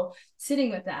whoa,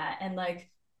 sitting with that and like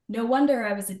no wonder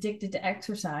I was addicted to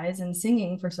exercise and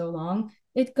singing for so long.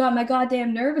 It got my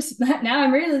goddamn nervous. Now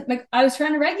I'm really like I was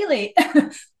trying to regulate.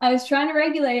 I was trying to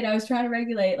regulate. I was trying to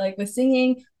regulate like with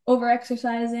singing, over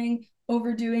exercising,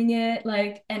 overdoing it,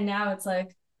 like, and now it's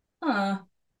like, huh,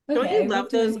 Don't you okay, love what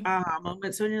do those I? aha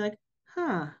moments when you're like,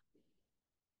 huh,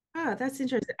 oh, that's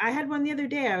interesting. I had one the other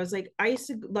day. I was like, I used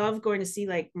to love going to see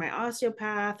like my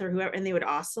osteopath or whoever, and they would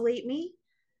oscillate me.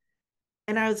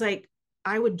 And I was like,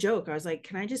 I would joke. I was like,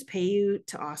 can I just pay you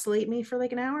to oscillate me for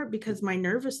like an hour? Because my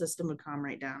nervous system would calm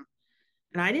right down.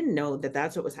 And I didn't know that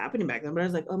that's what was happening back then. But I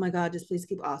was like, oh my God, just please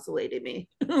keep oscillating me.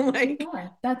 Oh my Like, God,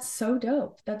 that's so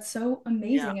dope. That's so yeah.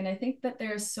 amazing. And I think that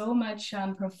there's so much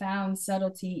profound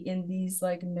subtlety in these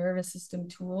like nervous system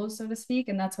tools, so to speak.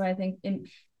 And that's why I think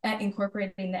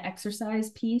incorporating the exercise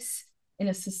piece in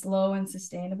a slow and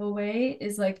sustainable way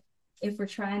is like, if we're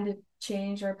trying to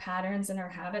change our patterns and our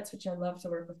habits, which I love to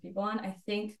work with people on, I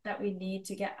think that we need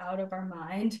to get out of our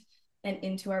mind and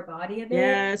into our body a bit. And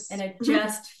Yes. I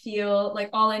just feel like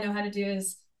all I know how to do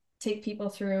is take people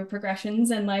through progressions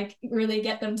and like really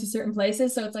get them to certain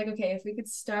places. So it's like, okay, if we could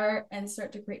start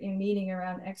to create a meaning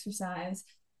around exercise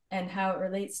and how it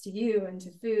relates to you and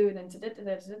to food and to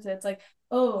it's like,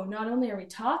 oh, not only are we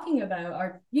talking about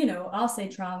our, I'll say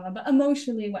trauma, but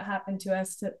emotionally what happened to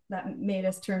us that made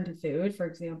us turn to food, for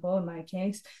example, in my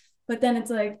case. But then it's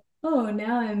like, oh,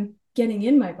 now I'm getting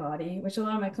in my body, which a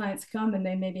lot of my clients come and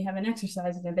they maybe haven't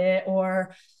exercised in a bit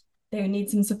or they need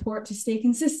some support to stay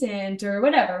consistent or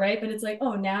whatever, right? But it's like,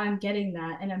 oh, now I'm getting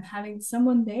that and I'm having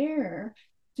someone there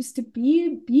just to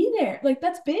be there. Like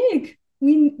that's big.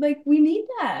 We need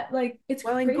that. Like it's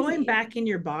Well, and going crazy. back in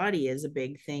your body is a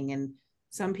big thing. And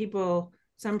some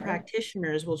Right.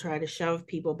 practitioners will try to shove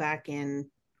people back in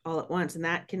all at once. And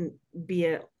that can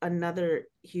be another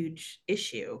huge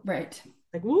issue. Right.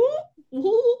 Like, woo,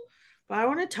 woo. But I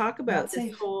want to talk about Not this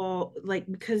safe. whole, like,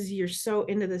 because you're so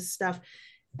into this stuff.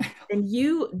 And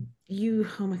oh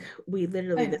my God, we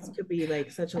literally, I this know. could be like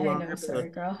such a I long know. episode. Sorry,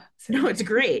 girl. No, it's Sorry.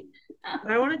 great.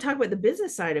 But I want to talk about the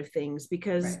business side of things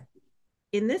because Right.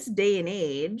 in this day and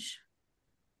age,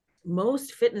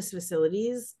 most fitness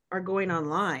facilities are going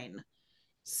online.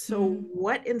 So, Mm.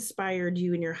 what inspired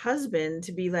you and your husband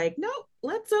to be like, nope,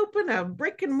 let's open a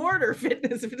brick and mortar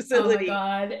fitness Oh my facility.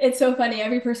 God. It's so funny.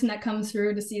 Every person that comes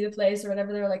through to see the place or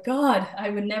whatever, they're like, God, I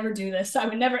would never do this. I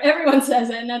would never, everyone says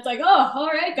it. And that's like, oh, all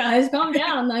right, guys, calm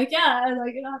down. Like, yeah,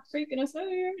 like, you're not freaking us out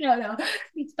here. No, no.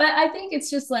 But I think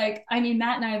it's just like, I mean,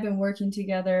 Matt and I have been working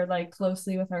together like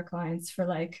closely with our clients for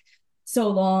like so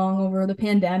long over the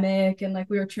pandemic. And like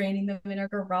we were training them in our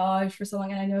garage for so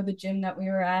long. And I know the gym that we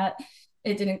were at,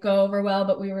 it didn't go over well,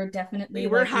 but we were We definitely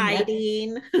were like,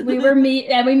 hiding.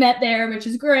 we met there, which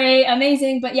is great,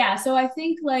 amazing. But yeah, so I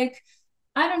think like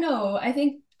I don't know. I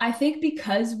think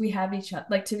because we have each other,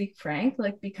 like to be frank,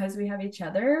 like because we have each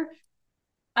other,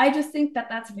 I just think that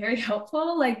that's very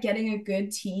helpful, like getting a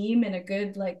good team and a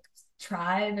good like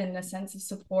tribe and a sense of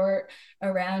support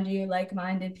around you,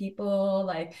 like-minded people,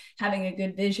 like having a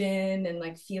good vision and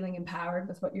like feeling empowered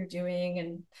with what you're doing.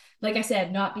 And like I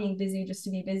said, not being busy just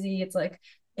to be busy. It's like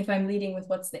if I'm leading with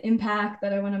what's the impact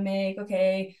that I want to make,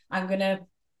 okay, I'm gonna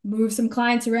move some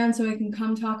clients around so I can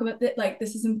come talk about that. Like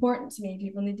this is important to me.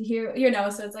 People need to hear,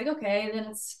 so it's like, okay, then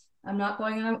it's I'm not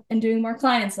going out and doing more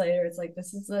clients later. It's like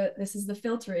this is the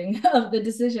filtering of the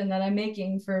decision that I'm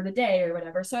making for the day or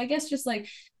whatever. So I guess just like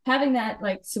having that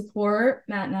like support.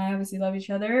 Matt and I obviously love each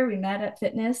other. We met at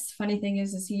fitness. Funny thing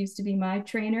is he used to be my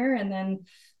trainer and then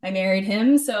I married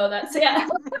him. So that's yeah.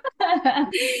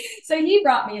 So he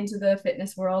brought me into the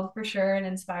fitness world for sure and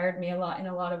inspired me a lot in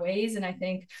a lot of ways. And I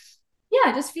think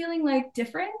yeah, just feeling like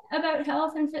different about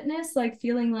health and fitness, like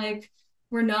feeling like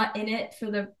we're not in it for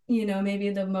the, maybe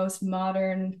the most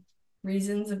modern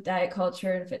reasons of diet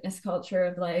culture and fitness culture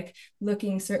of like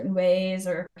looking certain ways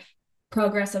or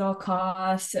progress at all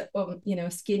costs.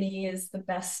 Skinny is the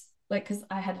best, like, because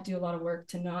I had to do a lot of work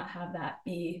to not have that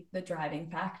be the driving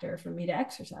factor for me to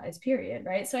exercise, period.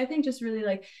 Right. So I think just really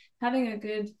like having a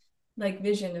good like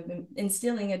vision of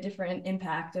instilling a different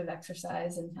impact of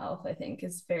exercise and health, I think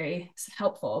is very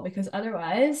helpful because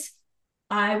otherwise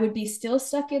I would be still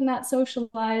stuck in that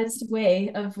socialized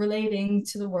way of relating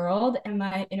to the world. And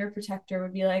my inner protector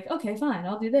would be like, okay, fine,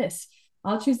 I'll do this.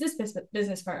 I'll choose this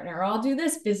business partner, or I'll do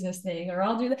this business thing, or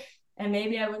I'll do that. And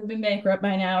maybe I would have been bankrupt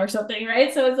by now or something,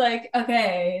 right? So it's like,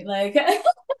 okay, like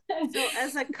So,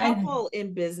 as a I, couple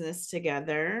in business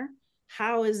together,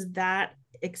 how is that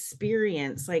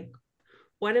experience? Like,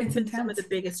 what have it's been some of the intense.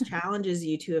 biggest challenges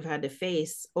you two have had to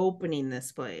face opening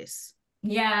this place?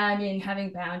 Yeah, I mean,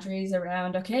 having boundaries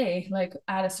around, okay, like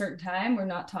at a certain time, we're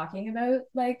not talking about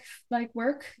like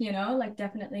work, like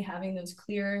definitely having those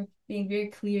clear, being very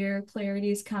clear, clarity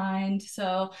is kind.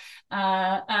 So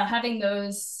having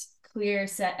those clear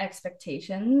set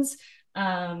expectations.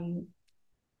 Um,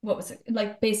 what was it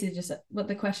like basically just what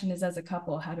the question is as a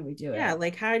couple, how do we do Yeah, it?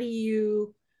 like how do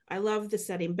you I love the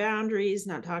setting boundaries,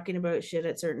 not talking about shit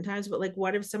at certain times, but like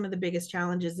what are some of the biggest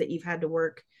challenges that you've had to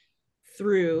work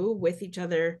through with each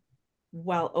other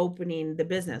while opening the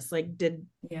business? Like did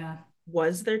Yeah.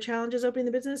 was there challenges opening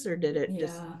the business or did it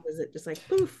just Yeah. was it just like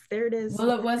poof, there it is?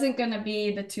 Well, it wasn't going to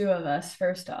be the two of us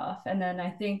first off. And then I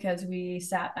think as we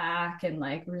sat back and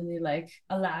like really like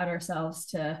allowed ourselves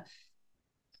to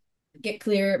get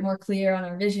more clear on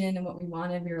our vision and what we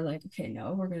wanted, we were like, okay,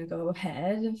 no, we're going to go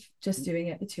ahead of just doing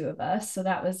it the two of us. So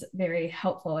that was very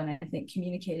helpful. And I think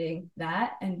communicating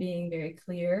that and being very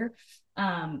clear.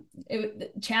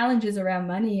 Challenges around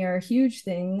money are a huge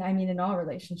thing. I mean, in all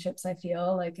relationships, I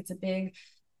feel like it's a big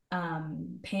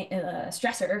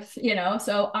stressor,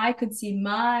 so I could see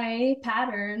my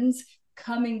patterns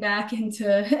coming back into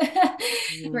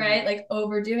Mm. right, like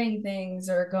overdoing things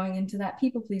or going into that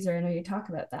people pleaser. I know you talk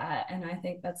about that, and I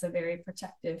think that's a very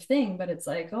protective thing, but it's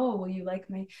like, oh, will you like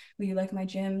my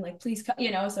gym, like please so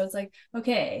it's like,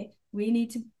 okay, we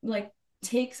need to like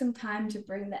take some time to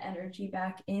bring the energy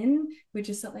back in, which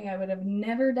is something I would have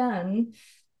never done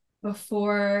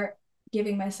before,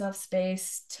 giving myself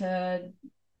space to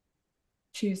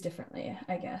choose differently,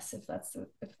 I guess, if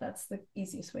that's the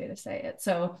easiest way to say it.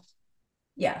 So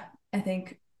yeah, I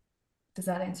think, does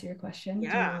that answer your question? Do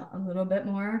you Yeah, want a little bit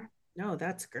more? no,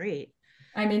 that's great.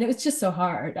 I mean, it was just so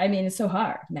hard. I mean, it's so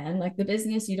hard, man. Like the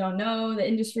business, you don't know the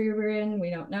industry we're in. We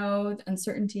don't know.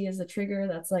 Uncertainty is a trigger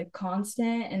that's like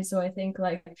constant. And so I think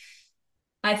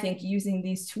using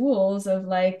these tools of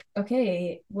like,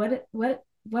 okay, what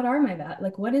are my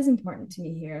like what is important to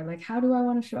me here? Like how do I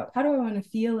want to show up? How do I want to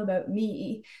feel about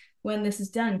me when this is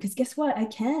done? Because guess what? I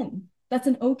can. That's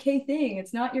an okay thing.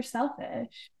 It's not you're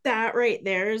selfish. That right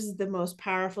there is the most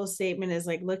powerful statement, is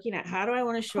like looking at how do I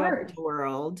want to show up in Hard. the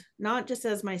world, not just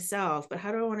as myself, but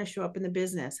how do I want to show up in the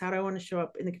business? How do I want to show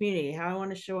up in the community? How do I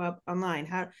want to show up online?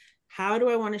 How do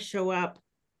I want to show up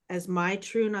as my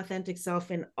true and authentic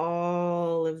self in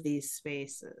all of these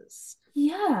spaces.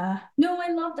 Yeah. No,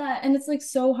 I love that. And it's like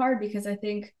so hard because I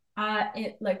think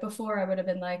it like before I would have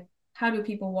been like, how do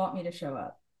people want me to show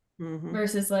up? Mm-hmm.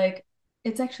 Versus like,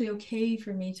 it's actually okay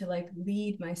for me to like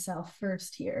lead myself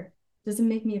first here. Doesn't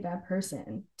make me a bad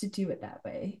person to do it that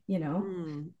way, you know?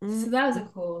 Mm-hmm. So that was a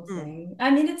cool thing. I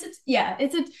mean, it's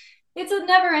a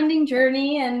never ending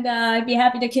journey, and I'd be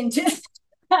happy to continue.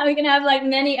 We can have like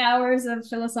many hours of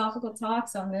philosophical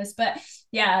talks on this, but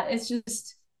yeah, it's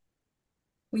just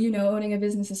owning a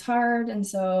business is hard, and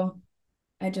so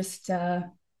I just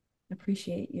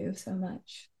appreciate you so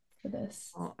much for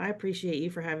this. Well, I appreciate you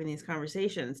for having these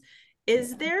conversations.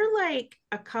 Is Yeah. there like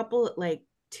a couple, like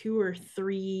two or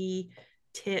three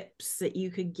tips that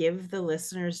you could give the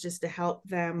listeners just to help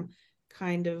them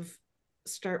kind of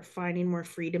start finding more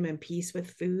freedom and peace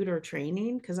with food or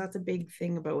training? Because that's a big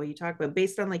thing about what you talk about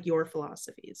based on like your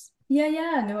philosophies. Yeah,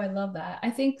 yeah, no, I love that. I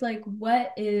think like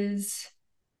what is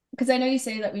because I know you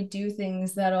say that we do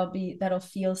things that'll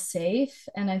feel safe,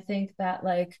 and I think that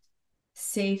like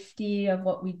safety of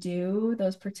what we do,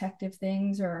 those protective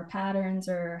things or our patterns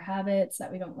or our habits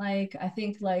that we don't like, I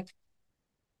think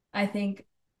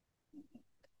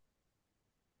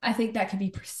I think that can be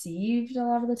perceived a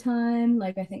lot of the time.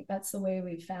 Like I think that's the way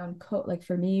we found cope. Like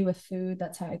for me with food,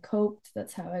 that's how I coped.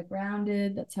 That's how I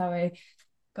grounded. That's how I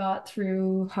got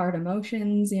through hard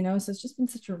emotions, so it's just been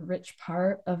such a rich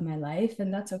part of my life,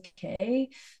 and that's okay.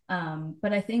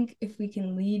 But I think if we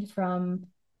can lead from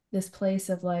this place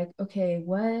of like, okay,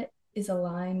 what is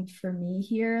aligned for me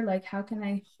here, like how can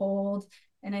I hold,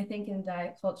 and I think in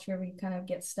diet culture we kind of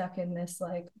get stuck in this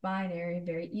like binary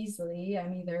very easily.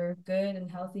 I'm either good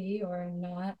and healthy or I'm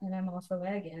not, and I'm off the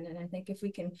wagon. And I think if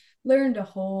we can learn to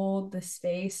hold the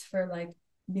space for like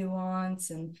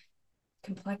nuance and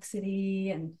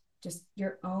complexity and just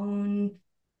your own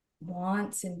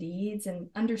wants and needs, and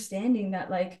understanding that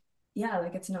like yeah,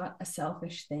 like it's not a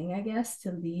selfish thing, I guess,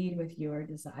 to lead with your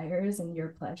desires and your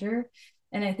pleasure.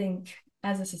 And I think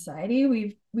as a society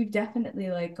we've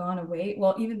definitely like gone away.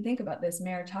 Well, even think about this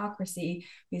meritocracy,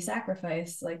 we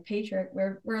sacrifice like patriarch,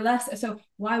 we're less, so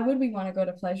why would we want to go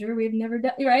to pleasure? We've never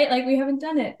done, right? Like we haven't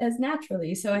done it as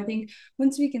naturally. So I think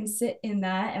once we can sit in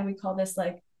that, and we call this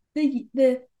like the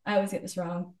I always get this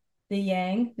wrong. The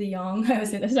yang, the yang. I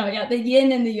always say this wrong. Yeah, the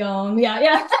yin and the yang. Yeah,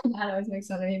 yeah. That always makes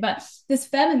fun of me. But this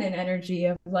feminine energy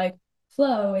of like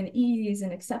flow and ease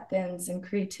and acceptance and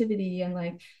creativity, and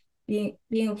like being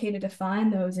okay to define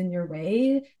those in your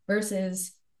way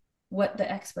versus what the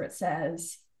expert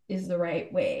says is the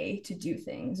right way to do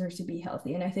things or to be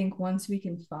healthy. And I think once we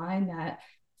can find that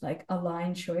like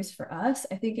aligned choice for us,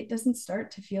 I think it doesn't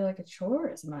start to feel like a chore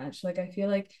as much. Like I feel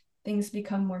like things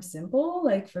become more simple.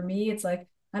 Like for me, it's like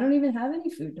I don't even have any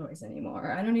food noise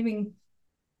anymore. I don't even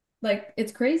like,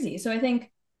 it's crazy. So I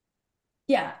think,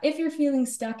 yeah, if you're feeling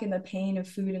stuck in the pain of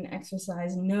food and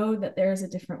exercise, know that there's a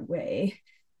different way,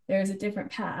 there's a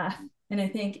different path. And I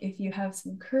think if you have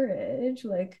some courage,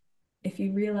 like if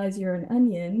you realize you're an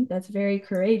onion, that's very I feel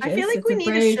courageous. like It's we a need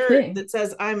a brave shirt thing. that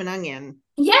says I'm an onion.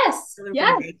 Yes. I'm gonna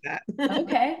Yes. make that.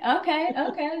 Okay. Okay.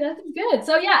 Okay. That's good.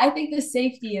 So yeah, I think the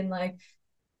safety and like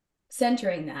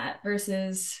centering that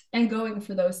versus and going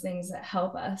for those things that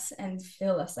help us and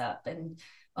fill us up and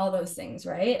all those things,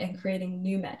 right? And creating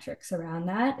new metrics around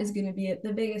that is going to be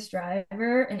the biggest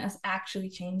driver in us actually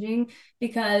changing,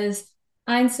 because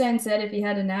Einstein said if he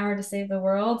had an hour to save the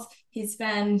world, he'd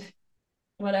spend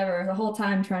whatever the whole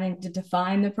time trying to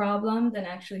define the problem than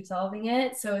actually solving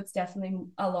it. So it's definitely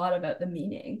a lot about the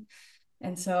meaning.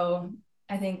 And so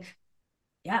I think,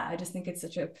 yeah, I just think it's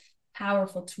such a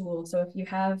powerful tool. So if you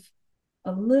have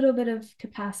a little bit of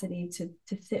capacity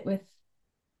to sit with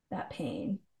that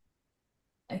pain,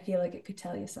 I feel like it could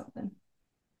tell you something.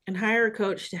 And hire a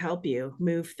coach to help you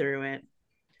move through it.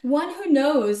 One who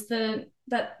knows the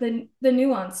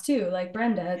nuance too, like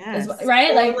Brenda is Yes.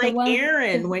 right, Or like the like one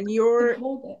Erin, who when can you're,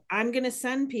 hold it. I'm going to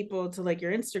send people to like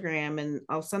your Instagram and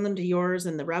I'll send them to yours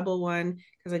and the Rebel one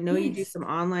because I know you do Nice. some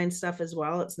online stuff as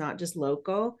well. It's not just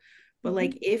local. But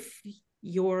like Mm-hmm. if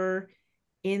you're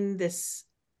in this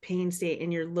pain state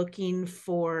and you're looking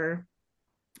for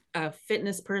a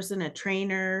fitness person, a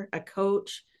trainer, a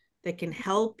coach that can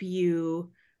help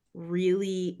you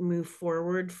really move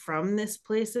forward from this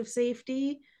place of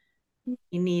safety,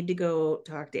 you need to go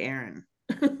talk to Erin.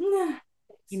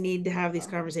 You need to have these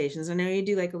conversations. I know you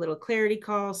do like a little clarity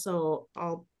call, so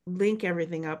I'll link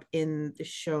everything up in the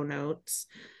show notes.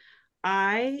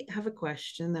 I have a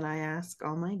question that I ask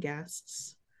all my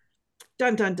guests.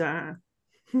 Dun dun dun.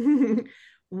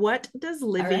 What does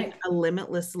All living right. a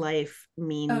limitless life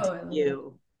mean Oh, to I love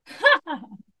you? it.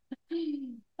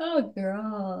 Oh,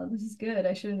 girl, this is good.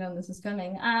 I should have known this was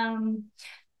coming.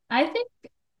 I think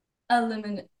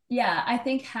yeah, I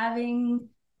think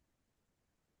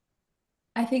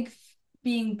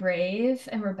being brave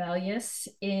and rebellious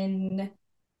in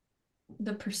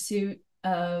the pursuit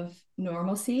of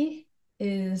normalcy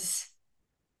is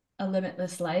a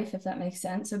limitless life, if that makes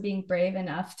sense. So being brave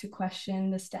enough to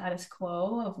question the status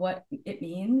quo of what it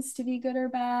means to be good or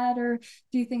bad, or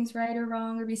do things right or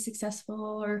wrong, or be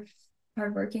successful or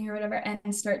hardworking or whatever,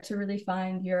 and start to really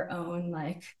find your own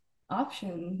like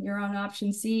your own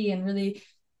option C, and really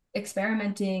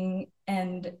experimenting.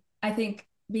 And I think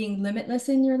being limitless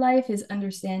in your life is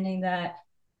understanding that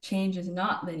change is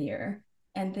not linear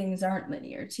and things aren't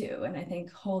linear too. And I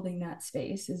think holding that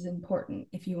space is important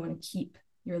if you want to keep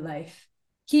your life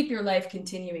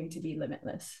continuing to be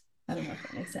limitless. I don't know if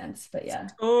that makes sense, but yeah,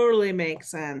 Totally makes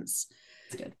sense.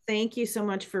 it's good. Thank you so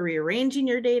much for rearranging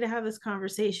your day to have this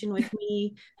conversation with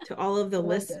me. To all of the Loved it.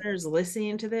 listeners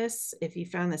listening to this, if you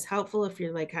found this helpful, if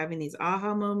you're like having these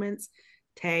aha moments,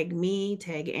 tag me,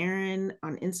 tag Erin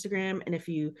on Instagram. And if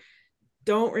you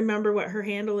don't remember what her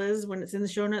handle is when it's in the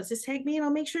show notes, just tag me and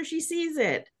I'll make sure she sees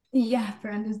it. Yeah,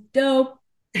 Brenda's dope.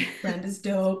 Brenda's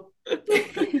dope.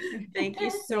 Thank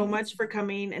you so Thanks. much for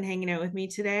coming and hanging out with me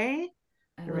today.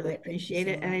 I I love really it. Thank you appreciate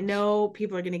so it. And I much. know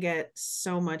people are going to get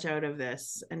so much out of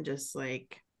this and just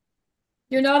like,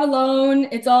 You're not alone.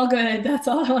 It's all good. That's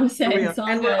all I want to for say. real. It's all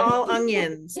And we're good. all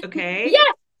onions, okay?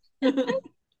 Yeah.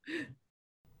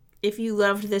 If you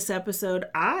loved this episode,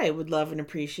 I would love and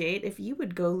appreciate if you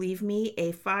would go leave me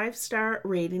a 5-star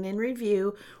rating and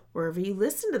review wherever you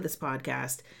listen to this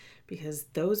podcast, because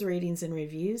those ratings and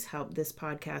reviews help this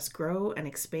podcast grow and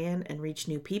expand and reach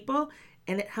new people.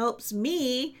 And it helps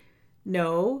me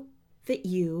know that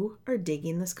you are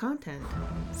digging this content.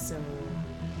 So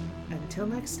until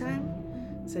next time,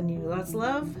 sending you lots of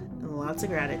love and lots of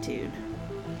gratitude.